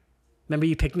them. Remember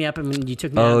you picked me up and you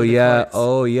took me out Oh of the yeah, courts?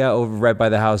 over right by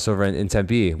the house over in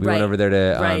Tempe. We went over there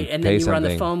to right, and pay then you were on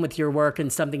something. the phone with your work,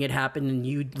 and something had happened, and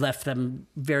you left them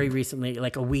very recently,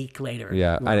 like a week later.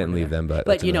 Yeah, We I didn't were leave there. them,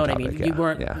 but you know what I mean. You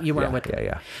weren't with them.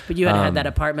 Yeah. But you had that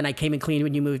apartment. I came and cleaned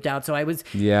when you moved out, so I was.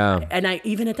 Yeah. And I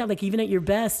even at that, like even at your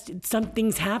best, some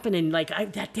things happened, and like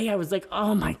that day, I was like,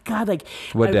 oh my god, like.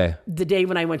 What day? The day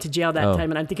when I went to jail that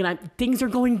time, and I'm thinking, things are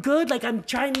going good. Like I'm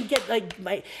trying to get like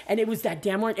and it was that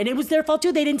damn warrant, and it was their fault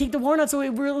too. They didn't take the warrant out, so it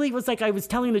really was like I was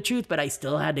telling the truth, but I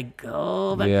still had to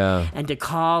go back and to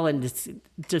call and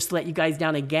just let you guys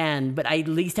down again. But I at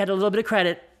least had a little bit of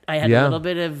credit. I had a little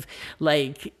bit of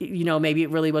like, maybe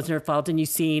it really wasn't her fault, and you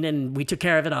seen, and we took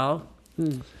care of it all.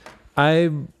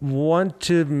 I want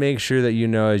to make sure that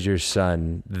as your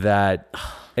son that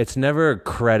it's never a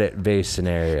credit-based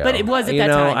scenario. But it was at that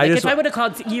time. Like if I would have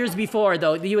called years before,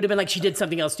 though, you would have been like, she did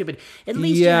something else stupid. At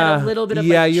least you had a little bit of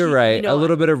you're right. A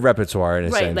little bit of repertoire in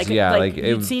a sense. Like, like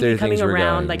you'd seen me coming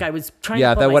around. Like I was trying to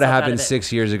if pull that would have myself out happened of it.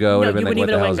 6 years ago, it would have been like, what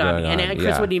the hell's going on? And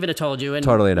Chris wouldn't even have told you. And,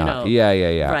 totally not.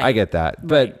 Yeah. Right. I get that.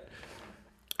 But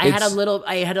I had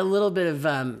a little bit of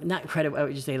not credit. What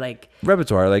would you say? Like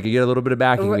repertoire. Like you get a little bit of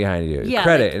backing behind you. Yeah,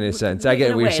 credit like, in a sense. I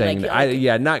get what you're saying.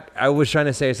 I was trying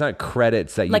to say it's not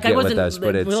credits that you get with us,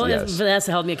 but it's yes. Vanessa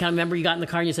held me accountable. Remember, you got in the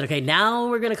car and you said, "Okay, now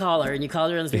we're gonna call her," and you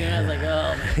called her on the speaker. And I was like,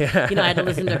 "Oh, I had to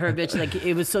listen to her bitch." Like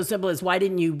it was so simple as, why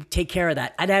didn't you take care of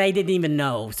that? And I didn't even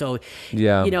know. So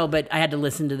but I had to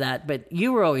listen to that. But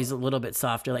you were always a little bit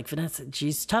softer. Like Vanessa,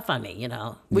 she's tough on me,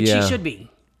 which she should be.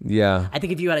 Yeah. I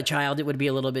think if you had a child, it would be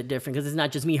a little bit different because it's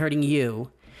not just me hurting you.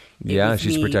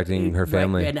 She's protecting her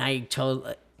family. Right, and I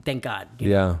told, thank God.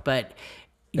 But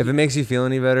if it makes you feel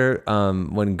any better,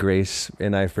 when Grace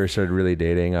and I first started really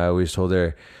dating, I always told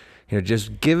her,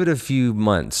 just give it a few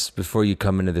months before you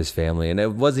come into this family. And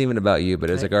it wasn't even about you,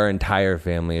 but it's like our entire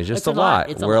family is just a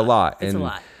lot. We're a lot. It's a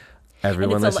lot.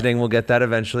 Everyone listening will get that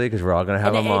eventually because we're all going to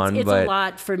have them on. It's a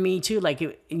lot for me too. Like,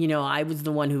 I was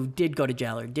the one who did go to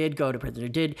jail or did go to prison or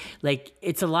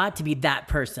it's a lot to be that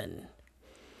person.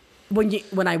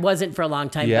 When I wasn't for a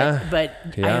long time, but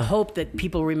I hope that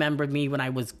people remembered me when I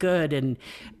was good and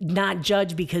not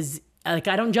judge because I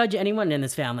don't judge anyone in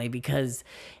this family because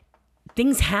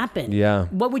things happen. Yeah.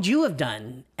 What would you have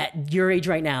done at your age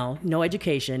right now? No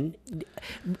education,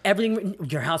 everything,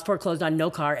 your house foreclosed on,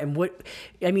 no car. And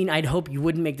I'd hope you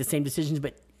wouldn't make the same decisions,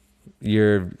 but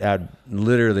you're at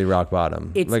literally rock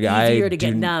bottom. It's easier to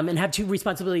get numb and have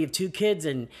responsibility of two kids.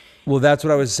 And well, that's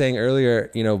what I was saying earlier.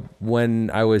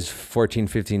 When I was 14,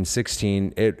 15,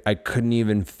 16, I couldn't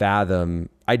even fathom.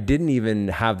 I didn't even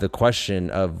have the question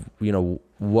of,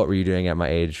 what were you doing at my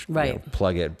age? Right.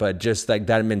 Plug it. But just like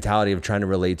that mentality of trying to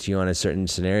relate to you on a certain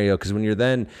scenario. Because when you're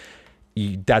then,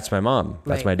 that's my mom.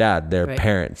 That's my dad. They're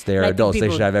parents. They're adults.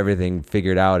 They should have everything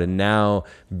figured out. And now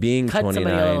being 29. Cut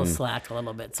somebody a little slack a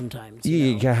little bit sometimes.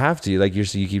 You have to. Like you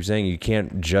keep saying, you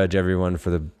can't judge everyone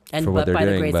for what they're doing. But by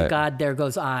the grace of God, there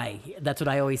goes I. That's what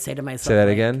I always say to myself. Say that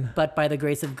again? But by the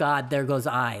grace of God, there goes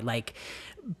I. Like,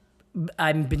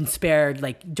 I've been spared.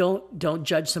 Like, don't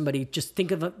judge somebody. Just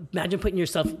imagine putting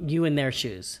you in their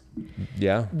shoes.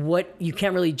 Yeah. You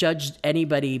can't really judge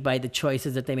anybody by the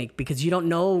choices that they make because you don't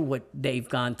know what they've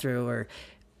gone through, or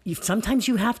sometimes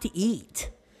you have to eat.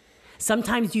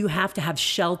 Sometimes you have to have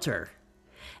shelter,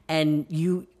 and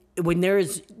you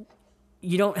can't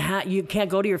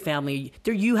go to your family.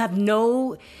 You have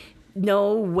no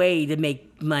way to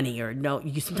make money, or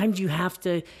sometimes you have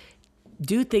to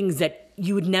do things that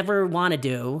you would never want to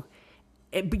do.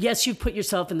 But yes, you put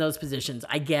yourself in those positions.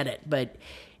 I get it, but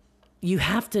you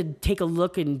have to take a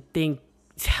look and think.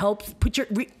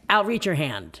 Outreach your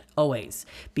hand always,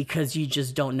 because you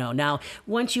just don't know. Now,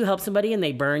 once you help somebody and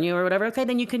they burn you or whatever, okay,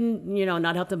 then you can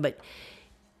not help them. But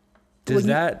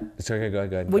sorry, go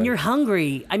ahead. When you're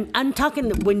hungry, I'm talking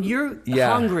when you're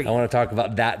hungry. I want to talk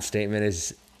about that statement.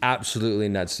 Is absolutely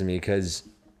nuts to me because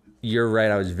you're right.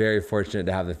 I was very fortunate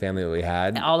to have the family that we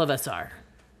had. All of us are.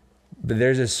 But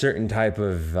there's a certain type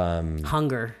of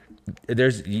hunger.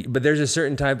 There's a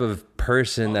certain type of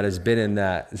person that has been in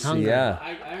that. So, yeah.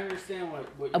 I understand what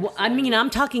you're saying. I'm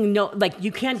talking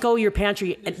you can't go to your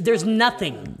pantry. There's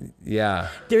nothing. Yeah.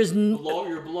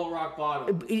 You're below rock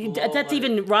bottom. That's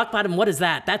even rock bottom. What is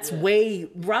that? That's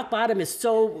rock bottom is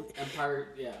so. Empire.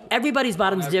 Yeah. Everybody's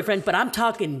bottom's different, but I'm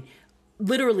talking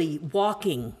literally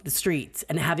walking the streets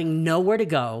and having nowhere to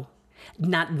go,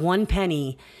 not one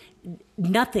penny,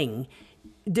 nothing.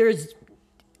 There's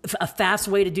a fast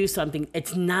way to do something.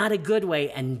 It's not a good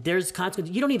way, and there's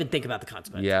consequences. You don't even think about the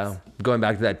consequences. Yeah. Going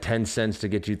back to that 10 cents to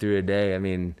get you through a day, I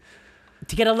mean.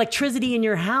 To get electricity in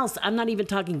your house, I'm not even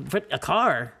talking for a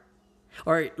car.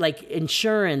 or like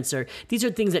insurance, or these are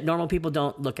things that normal people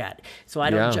don't look at. So I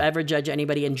don't ever judge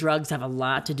anybody, and drugs have a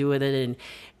lot to do with it. And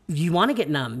you want to get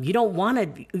numb. You don't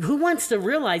want to. Who wants to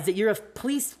realize that you're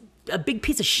a big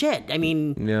piece of shit? I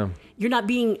mean, you're not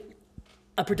being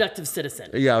a productive citizen.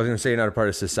 Yeah, I was going to say you're not a part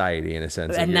of society in a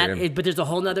sense. And but there's a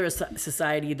whole nother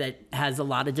society that has a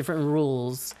lot of different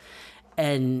rules,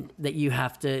 and that you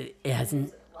have to. It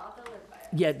hasn't.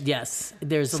 Yeah. Yes.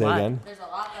 There's a lot. Again? There's a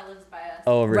lot that lives by us.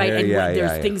 Oh, over Right, here. and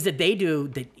there's things that they do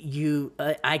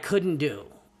that I couldn't do.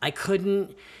 I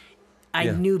couldn't.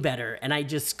 I knew better, and I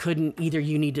just couldn't. Either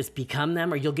you need to become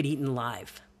them, or you'll get eaten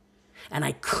alive. And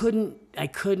I couldn't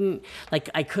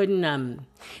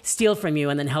steal from you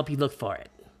and then help you look for it.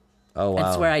 Oh,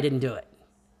 wow. I swear I didn't do it.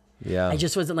 Yeah. I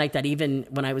just wasn't like that. Even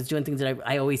when I was doing things that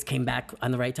I always came back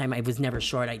on the right time. I was never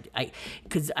short.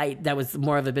 Because that was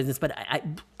more of a business, but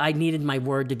I needed my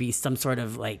word to be some sort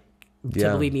of like,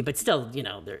 to believe me, but still,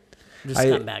 they're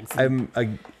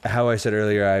scumbags. How I said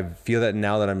earlier, I feel that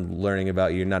now that I'm learning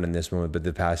about you, not in this moment, but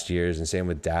the past years, and same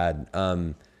with Dad,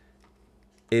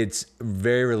 it's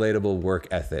very relatable work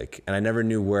ethic. And I never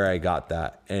knew where I got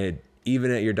that. And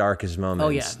even at your darkest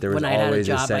moments, there was always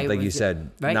a sense, like you said,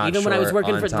 right? not even when I was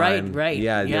working for, time. Right.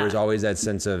 Yeah, there was always that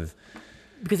sense of,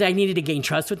 because I needed to gain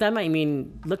trust with them. I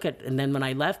mean, and then when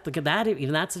I left, look at that,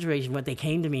 even that situation, what they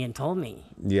came to me and told me.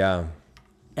 Yeah.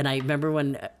 And I remember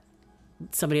when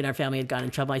somebody in our family had gotten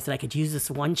in trouble, I said, I could use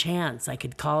this one chance. I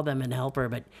could call them and help her,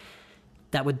 but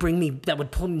that would pull me.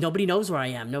 Nobody knows where I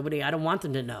am. I don't want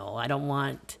them to know.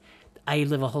 I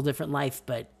live a whole different life,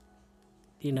 but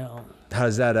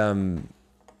How's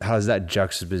that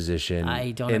juxtaposition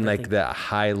in like that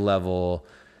high level?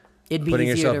 It'd be putting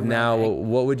yourself to now.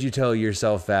 What would you tell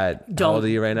yourself at? How old are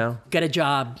you right now? Get a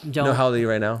job. No, how old are you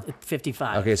right now?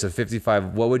 55. Okay, so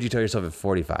 55. What would you tell yourself at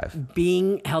 45?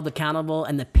 Being held accountable,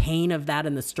 and the pain of that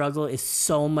and the struggle is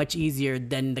so much easier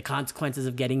than the consequences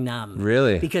of getting numb.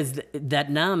 Really? Because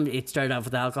that numb, it started off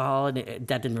with alcohol, and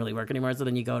that didn't really work anymore. So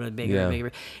then you go to bigger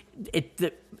and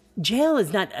bigger. Jail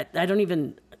is not.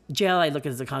 Jail I look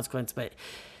at as a consequence, but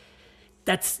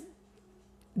that's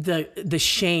the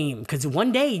shame, because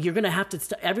one day you're gonna have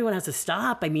to. Everyone has to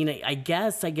stop. I mean, I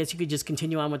guess you could just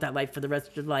continue on with that life for the rest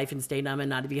of your life and stay numb and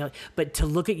not be held. But to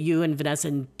look at you and Vanessa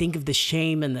and think of the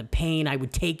shame and the pain I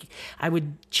would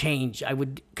change.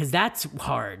 Because that's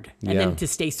hard. And then to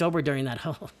stay sober during that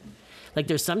whole. Like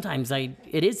there's sometimes it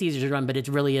is easier to run, but it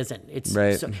really isn't. It's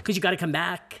right, because you got to come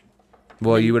back.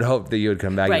 Well, you would hope that you would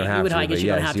come back. Right, you don't have to. I guess you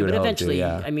don't have to. But eventually,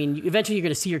 I mean, eventually you're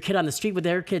going to see your kid on the street with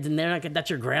their kids, and they're not. That's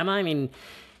your grandma. I mean,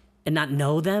 and not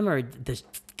know them, or the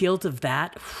guilt of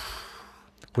that.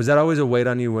 Was that always a weight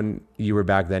on you when you were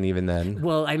back then, even then?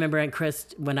 Well, I remember Aunt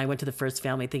Chris, when I went to the first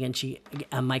family thing,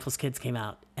 and Michael's kids came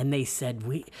out, and they said,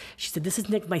 she said, this is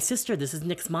Nick, my sister. This is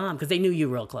Nick's mom, because they knew you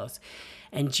real close.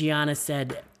 And Gianna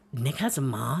said, Nick has a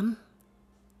mom?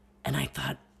 And I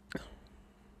thought,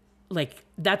 like,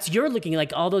 you're looking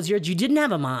like all those years you didn't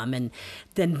have a mom, and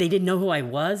then they didn't know who I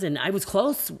was, and I was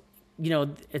close, at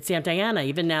Aunt Dianna.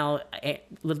 Even now,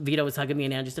 Vito was hugging me,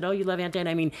 and Andrew said, "Oh, you love Aunt Dianna."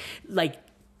 I mean, like,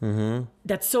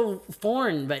 that's so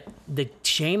foreign, but the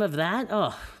shame of that,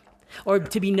 or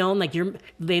to be known like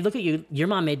they look at you, your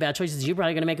mom made bad choices, you're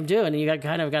probably gonna make them too, and you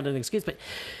kind of got an excuse, but.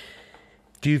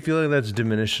 Do you feel like that's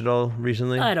diminished at all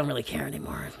recently? I don't really care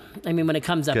anymore. I mean, when it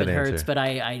comes up, it hurts, but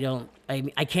I don't.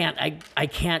 I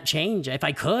can't change. If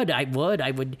I could, I would.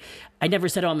 I never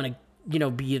said, "Oh, I'm gonna,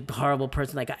 be a horrible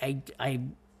person." Like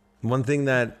One thing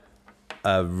that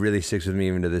really sticks with me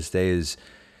even to this day is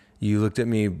you looked at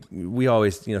me. We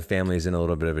always, family's in a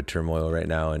little bit of a turmoil right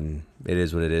now, and it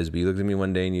is what it is. But you looked at me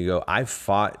one day and you go, I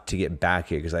fought to get back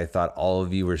here because I thought all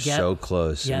of you were so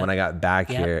close. And when I got back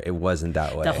here, it wasn't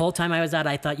that way. The whole time I was out,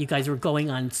 I thought you guys were going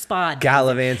on spa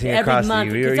gallivanting across the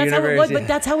universe. That's how it was, but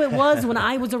that's how it was when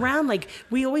I was around. Like,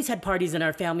 we always had parties in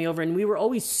our family over, and we were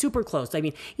always super close. I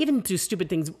mean, even through stupid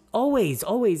things, always.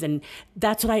 And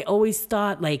that's what I always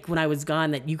thought, like, when I was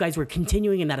gone, that you guys were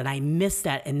continuing in that, and I missed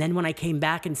that. And then when I came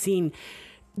back and seen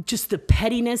just the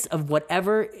pettiness of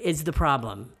whatever is the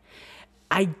problem,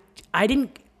 I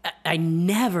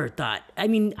never thought, I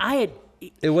mean,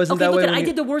 it wasn't that way. I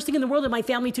did the worst thing in the world, and my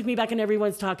family took me back, and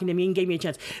everyone's talking to me and gave me a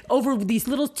chance over these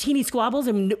little teeny squabbles,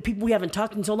 and people we haven't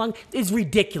talked in so long is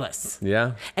ridiculous.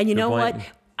 Yeah. And you know what?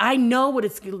 I know what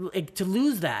it's like to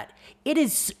lose that. It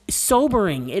is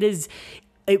sobering.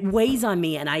 It weighs on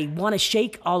me, and I want to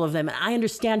shake all of them. And I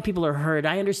understand people are hurt.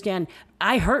 I understand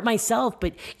I hurt myself,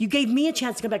 but you gave me a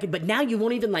chance to come back. But now you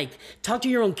won't even talk to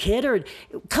your own kid, or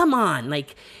come on,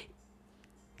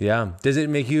 Yeah. Does it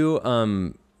make you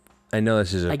I know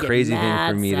this is a I get crazy thing for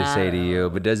mad, me to say to sad. you,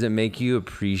 but does it make you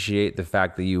appreciate the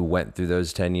fact that you went through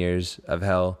those 10 years of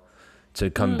hell to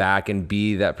come back and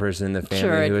be that person in the family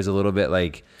Sure. who is a little bit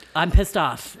like, I'm pissed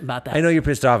off about that. I know you're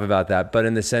pissed off about that, but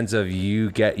in the sense of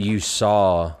you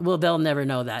saw, Well, they'll never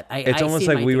know that. it's almost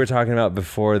like we were talking about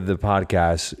before the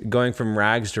podcast, going from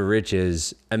rags to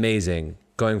riches, amazing.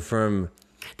 Going from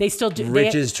They still do.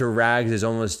 riches to rags is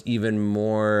almost even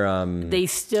more They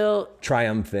still.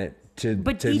 triumphant to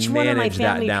But to each one of my manage that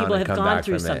family down people and have come gone back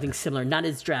through from something it. similar. Not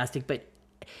as drastic, but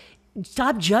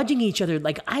stop judging each other.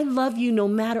 Like, I love you no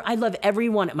matter. I love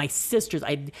everyone. My sisters.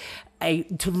 I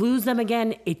to lose them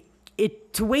again.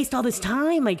 It to waste all this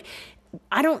time. Like,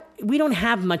 we don't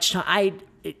have much time.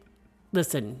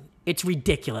 Listen, it's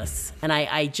ridiculous. And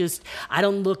I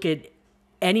don't look at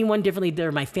anyone differently.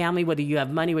 They're my family, whether you have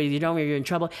money, whether you don't, whether you're in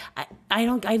trouble.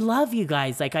 I love you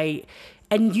guys.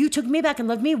 And you took me back and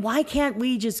loved me. Why can't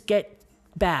we just get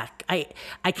back?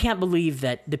 I can't believe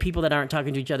that the people that aren't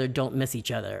talking to each other don't miss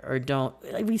each other or don't.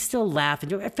 Like, we still laugh.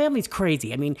 And our family's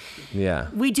crazy. I mean, Yeah.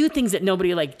 we do things that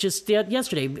nobody, like just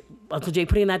yesterday, Uncle Jay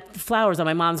putting that flowers on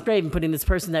my mom's grave and putting this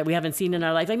person that we haven't seen in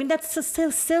our life. I mean, that's so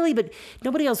silly, but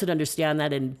nobody else would understand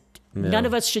that. And none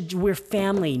of us we're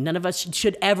family. None of us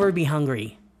should ever be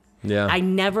hungry. Yeah. I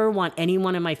never want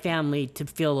anyone in my family to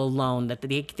feel alone, that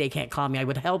they can't call me. I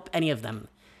would help any of them.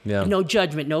 Yeah. No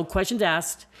judgment, no questions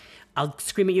asked. I'll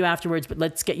scream at you afterwards, but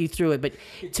let's get you through it. But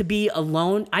to be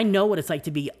alone, I know what it's like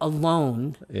to be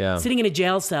alone. Yeah. Sitting in a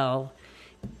jail cell,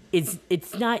 it's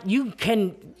not, you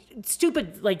can,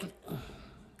 stupid, like,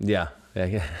 Yeah.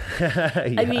 Yeah.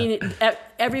 I mean,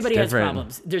 everybody has different.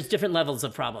 problems. There's different levels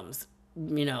of problems.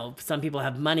 You know, some people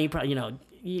have money,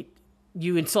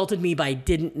 you insulted me by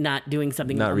not doing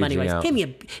something Not money reaching wise. out. Give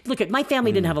me look at my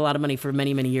family didn't have a lot of money for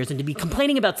many, many years, and to be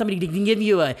complaining about somebody who can give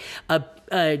you a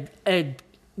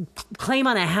claim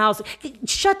on a house,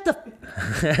 shut the.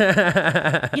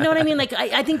 You know what I mean? Like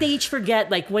I think they each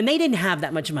forget, like, when they didn't have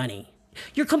that much money,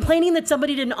 you're complaining that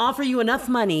somebody didn't offer you enough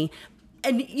money.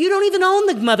 And you don't even own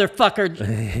the motherfucker.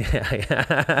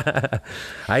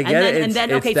 I get it. And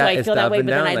then it's okay, so I it's feel the that up way, and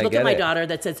but then down, I look at get my it. daughter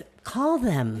that says, call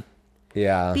them.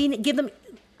 Yeah. Give them.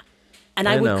 And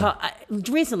I I would know. call.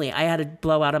 Recently, I had a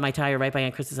blowout on my tire right by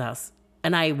Aunt Chris's house.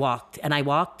 And I walked, and I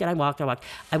walked, and I walked.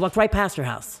 I walked right past her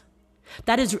house.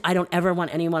 That is, I don't ever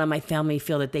want anyone in my family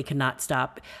feel that they cannot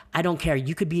stop. I don't care.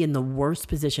 You could be in the worst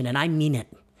position, and I mean it.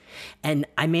 And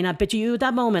I may not bitch at you at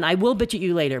that moment. I will bitch at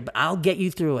you later, but I'll get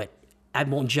you through it. I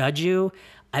won't judge you.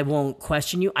 I won't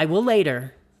question you. I will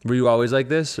later. Were you always like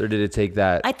this, or did it take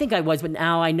that? I think I was, but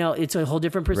now I know it's a whole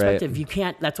different perspective. Right. You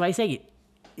can't, that's why I say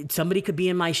somebody could be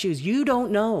in my shoes. You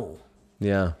don't know.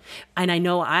 Yeah. And I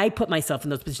know I put myself in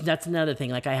those positions. That's another thing,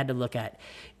 like, I had to look at,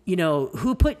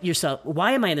 who put yourself,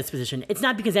 why am I in this position? It's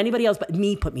not because anybody else but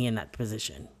me put me in that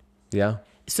position. Yeah.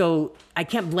 So I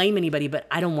can't blame anybody, but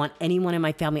I don't want anyone in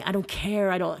my family. I don't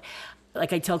care.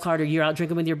 Like I tell Carter, you're out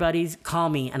drinking with your buddies, call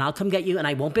me and I'll come get you and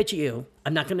I won't bitch at you.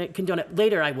 I'm not going to condone it.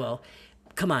 Later I will.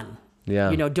 Come on.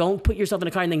 Yeah. Don't put yourself in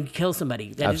a car and then kill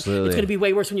somebody. Absolutely. It's going to be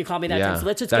way worse when you call me that time. So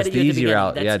let's just That's get it the at the easy beginning.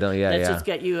 route. Let's just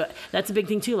get you. That's a big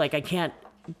thing too. Like, I can't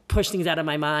push things out of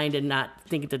my mind and not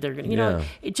think that they're going to, Yeah.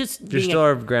 it just. You're still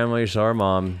our grandma, you're still our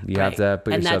mom. You have to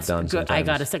put and yourself that's down good. sometimes. I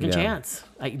got a second chance.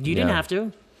 You didn't Yeah. have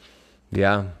to.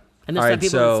 Yeah. And All there's some right, people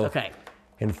so okay.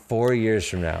 in 4 years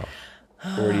from now,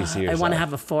 where do you see I yourself? want to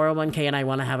have a 401k and I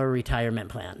want to have a retirement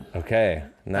plan. Okay,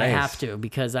 nice. I have to,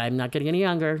 because I'm not getting any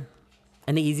younger.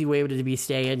 And the easy way would be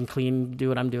stay in, clean, do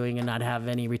what I'm doing, and not have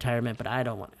any retirement. But I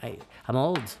don't want. I'm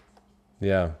old.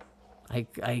 Yeah.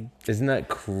 I Isn't that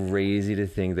crazy to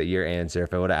think that your answer,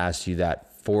 if I would have asked you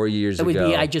that 4 years It would ago,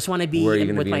 be, I just want to be where are you in-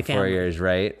 gonna with be my in 4 family. years,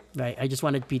 right? right. I just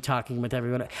want to be talking with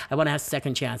everyone. I want to have a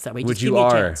second chance that way. Which Just you give me a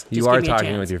are. chance. You Just are give me a talking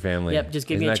chance. with your family. Yep. Just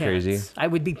give Isn't me a that chance. crazy? I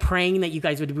would be praying that you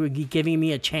guys would be giving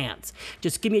me a chance.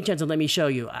 Just give me a chance and let me show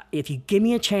you. If you give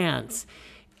me a chance,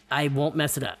 I won't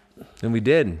mess it up. And we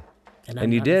did. I'm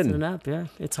And you not did. messing it up. Yeah.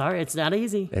 It's hard. It's not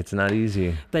easy. It's not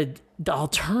easy. But the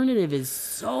alternative is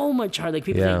so much harder. Like,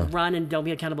 people Yeah. think run and don't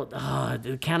be accountable.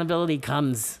 The accountability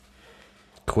comes.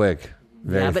 Quick.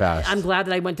 Very but fast. I'm glad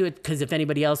that I went through it, because if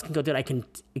anybody else can go through it, I can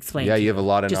explain. Yeah, to you have a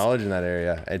lot of Just- knowledge in that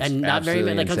area. It's And not very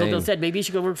absolutely like Uncle Bill insane. said, maybe you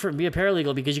should go be a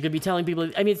paralegal, because you could be telling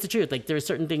people. I mean, it's the truth. Like, there are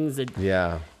certain things that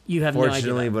Yeah. you have no idea.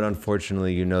 Fortunately, about. but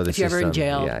unfortunately, you know the If you're system. ever in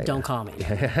jail, Yeah, don't call me.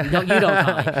 You don't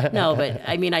call me. No, but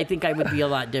I mean, I think I would be a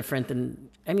lot different than.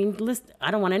 I mean, listen,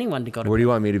 I don't want anyone to go to Where do you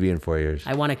want me to be in 4 years?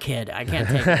 I want a kid. I can't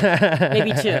take it.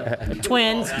 Maybe 2.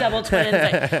 Twins, double twins.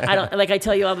 I don't, like I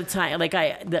tell you all the time, like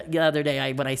the other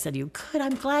day, when I said to you, good,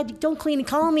 I'm glad you don't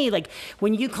call me. Like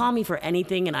when you call me for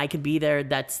anything and I could be there,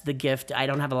 that's the gift. I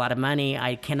don't have a lot of money.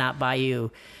 I cannot buy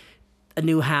you a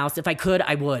new house. If I could,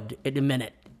 I would in a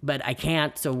minute. But I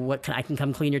can't, so I can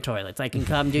come clean your toilets. I can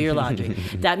come do your laundry.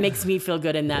 That makes me feel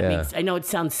good, and that makes, I know it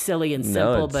sounds silly and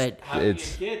simple, but having a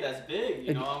kid, that's big,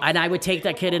 you know. And I would take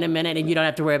that kid in a minute, and you don't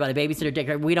have to worry about a babysitter,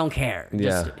 daycare. We don't care.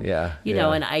 You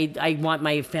know, and I want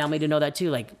my family to know that too.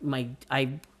 Like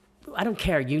I don't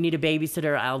care. You need a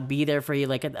babysitter, I'll be there for you.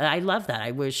 Like I love that.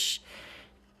 I wish,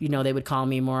 you know, they would call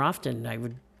me more often. I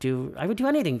would do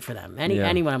anything for them.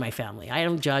 Anyone in my family. I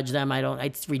don't judge them.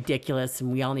 It's ridiculous,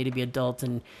 and we all need to be adults.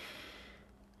 And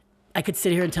I could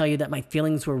sit here and tell you that my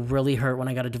feelings were really hurt when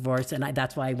I got a divorce, and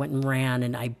that's why I went and ran,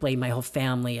 and I blamed my whole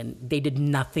family, and they did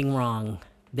nothing wrong.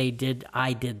 I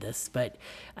did this, but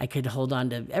I could hold on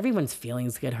to everyone's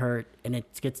feelings get hurt, and it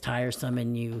gets tiresome,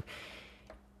 and you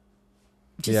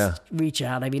just reach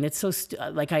out. I mean, it's so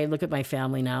like I look at my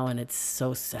family now, and it's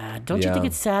so sad. Don't you think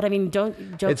it's sad? I mean, don't.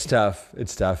 It's tough.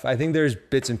 It's tough. I think there's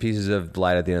bits and pieces of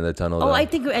light at the end of the tunnel. Oh, though. I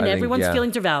think everyone's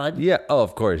feelings are valid. Yeah. Oh,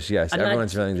 of course. Yes.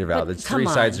 Everyone's feelings are valid. It's 3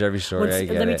 sides to every story.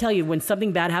 Let me tell you, when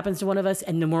something bad happens to one of us,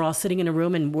 and then we're all sitting in a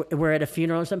room and we're at a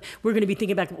funeral or something, we're going to be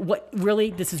thinking back, what, really?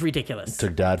 This is ridiculous. It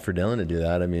took Dad for Dylan to do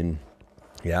that. I mean,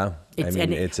 yeah. It's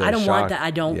a I don't shock. want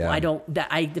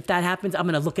that. If that happens, I'm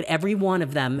going to look at every one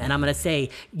of them and I'm going to say,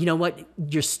 you know what,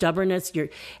 your stubbornness,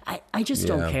 I just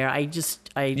don't care.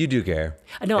 You do care.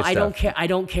 No, It's I don't tough. care. I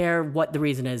don't care what the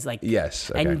reason is. Like,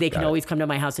 yes. Okay, and they can got always come to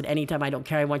my house at any time. I don't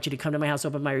care. I want you to come to my house,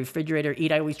 open my refrigerator,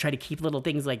 eat. I always try to keep little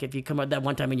things. Like if you come out that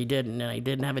one time and you didn't, and I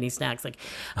didn't have any snacks, like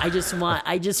I just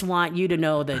want you to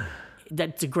know that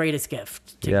that's the greatest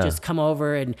gift, to just come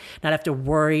over and not have to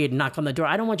worry and knock on the door.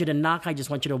 I don't want you to knock. I just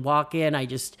want you to walk in. I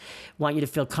just want you to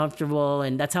feel comfortable.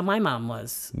 And that's how my mom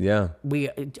was. Yeah.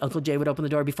 Uncle Jay would open the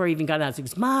door before he even got out. He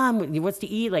goes, Mom, what's to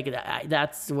eat? Like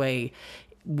that's the way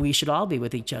we should all be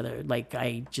with each other. Like,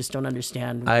 I just don't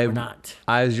understand why we're not.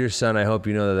 As your son, I hope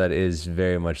you know that is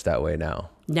very much that way now.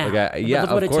 Now, yeah,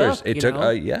 of course. It took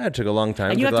a long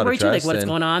time. And you have to worry too, like what's and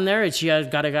going on there. She has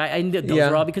got a guy, and those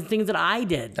are all because things that I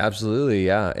did. Absolutely,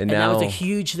 yeah. And now that was a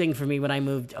huge thing for me when I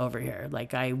moved over here.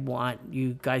 Like, I want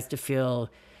you guys to feel,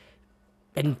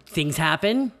 and things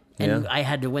happen, and I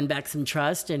had to win back some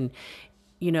trust, and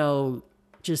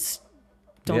just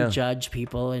don't judge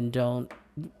people, and don't.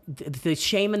 The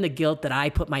shame and the guilt that I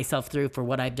put myself through for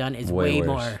what I've done is way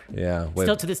more. Yeah,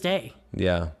 still to this day.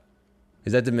 Yeah.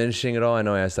 Is that diminishing at all? I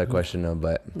know I asked that question,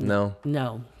 but no.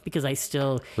 No, because I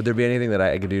still. Would there be anything that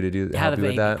I could do to help you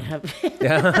with that?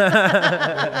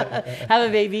 Have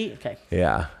a baby. Okay.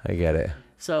 Yeah, I get it.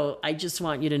 So I just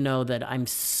want you to know that I'm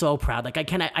so proud. Like I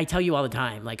tell you all the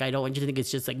time. Like I don't want you to think it's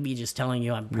just like me just telling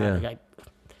you I'm proud. Yeah.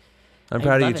 I'm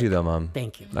proud of you too, though, Mom.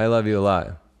 Thank you. I love you a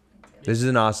lot. This is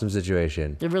an awesome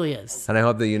situation. It really is. And I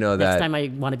hope that you know that. Next time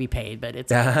I want to be paid, but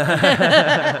it's with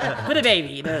a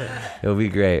baby. It'll be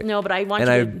great. No, but I want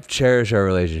and you I cherish our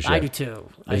relationship. I do too.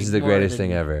 This is the greatest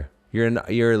thing ever.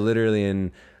 You're literally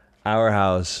in our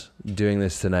house doing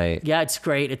this tonight. Yeah, it's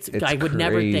great. It's I would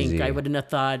never think. I wouldn't have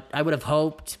thought. I would have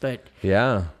hoped, but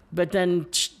yeah. But then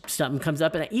something comes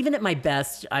up, and even at my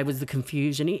best, I was the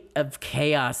confusion of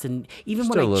chaos, and even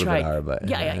Still when I tried, hard, but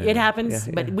it happens.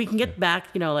 Yeah. But we can get back.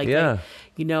 I'm on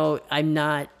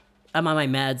my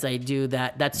meds. I do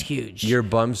that. That's huge. Your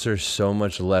bumps are so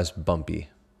much less bumpy.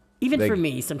 Even for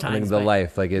me, sometimes. I mean, the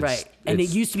life, like it's right, and it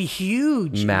used to be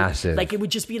huge, massive. Like it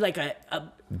would just be like a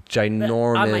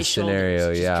ginormous on my scenario.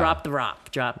 Shoulders, yeah, drop the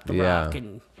rock,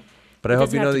 and. But I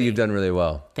hope you know that you've done really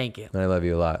well. Thank you. And I love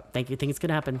you a lot. Thank you. I think it's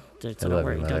gonna happen. So don't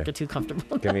worry. Don't get too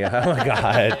comfortable. Give me a hug. Oh my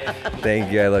God.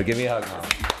 Thank you. Give me a hug,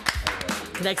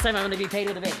 Mom. Next time I'm gonna be paid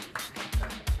with a baby.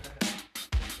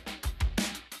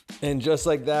 And just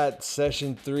like that,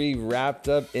 session 3 wrapped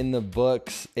up in the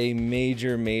books. A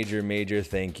major, major, major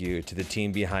thank you to the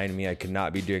team behind me. I could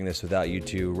not be doing this without you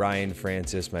two. Ryan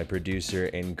Francis, my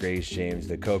producer, and Grace James,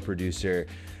 the co-producer.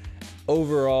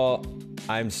 Overall,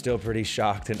 I'm still pretty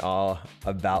shocked and awe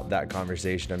about that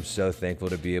conversation. I'm so thankful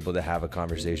to be able to have a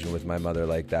conversation with my mother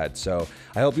like that. So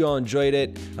I hope you all enjoyed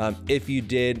it. If you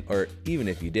did, or even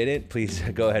if you didn't, please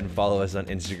go ahead and follow us on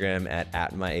Instagram at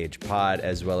 @myagepod,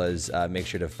 as well as make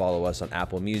sure to follow us on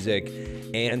Apple Music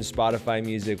and Spotify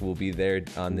Music. Will be there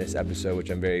on this episode, which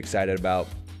I'm very excited about.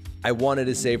 I wanted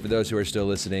to say, for those who are still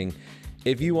listening,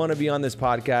 if you want to be on this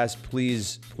podcast,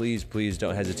 please, please, please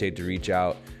don't hesitate to reach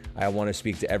out. I want to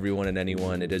speak to everyone and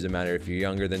anyone. It doesn't matter if you're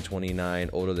younger than 29,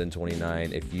 older than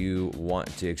 29. If you want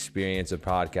to experience a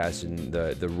podcast in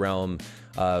the realm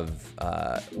of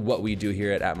what we do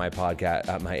here at My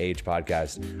Age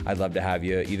podcast, I'd love to have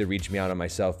you. Either reach me out on my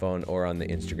cell phone or on the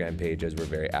Instagram page, as we're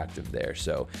very active there.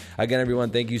 So again, everyone,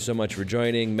 thank you so much for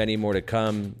joining. Many more to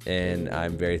come, and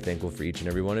I'm very thankful for each and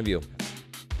every one of you.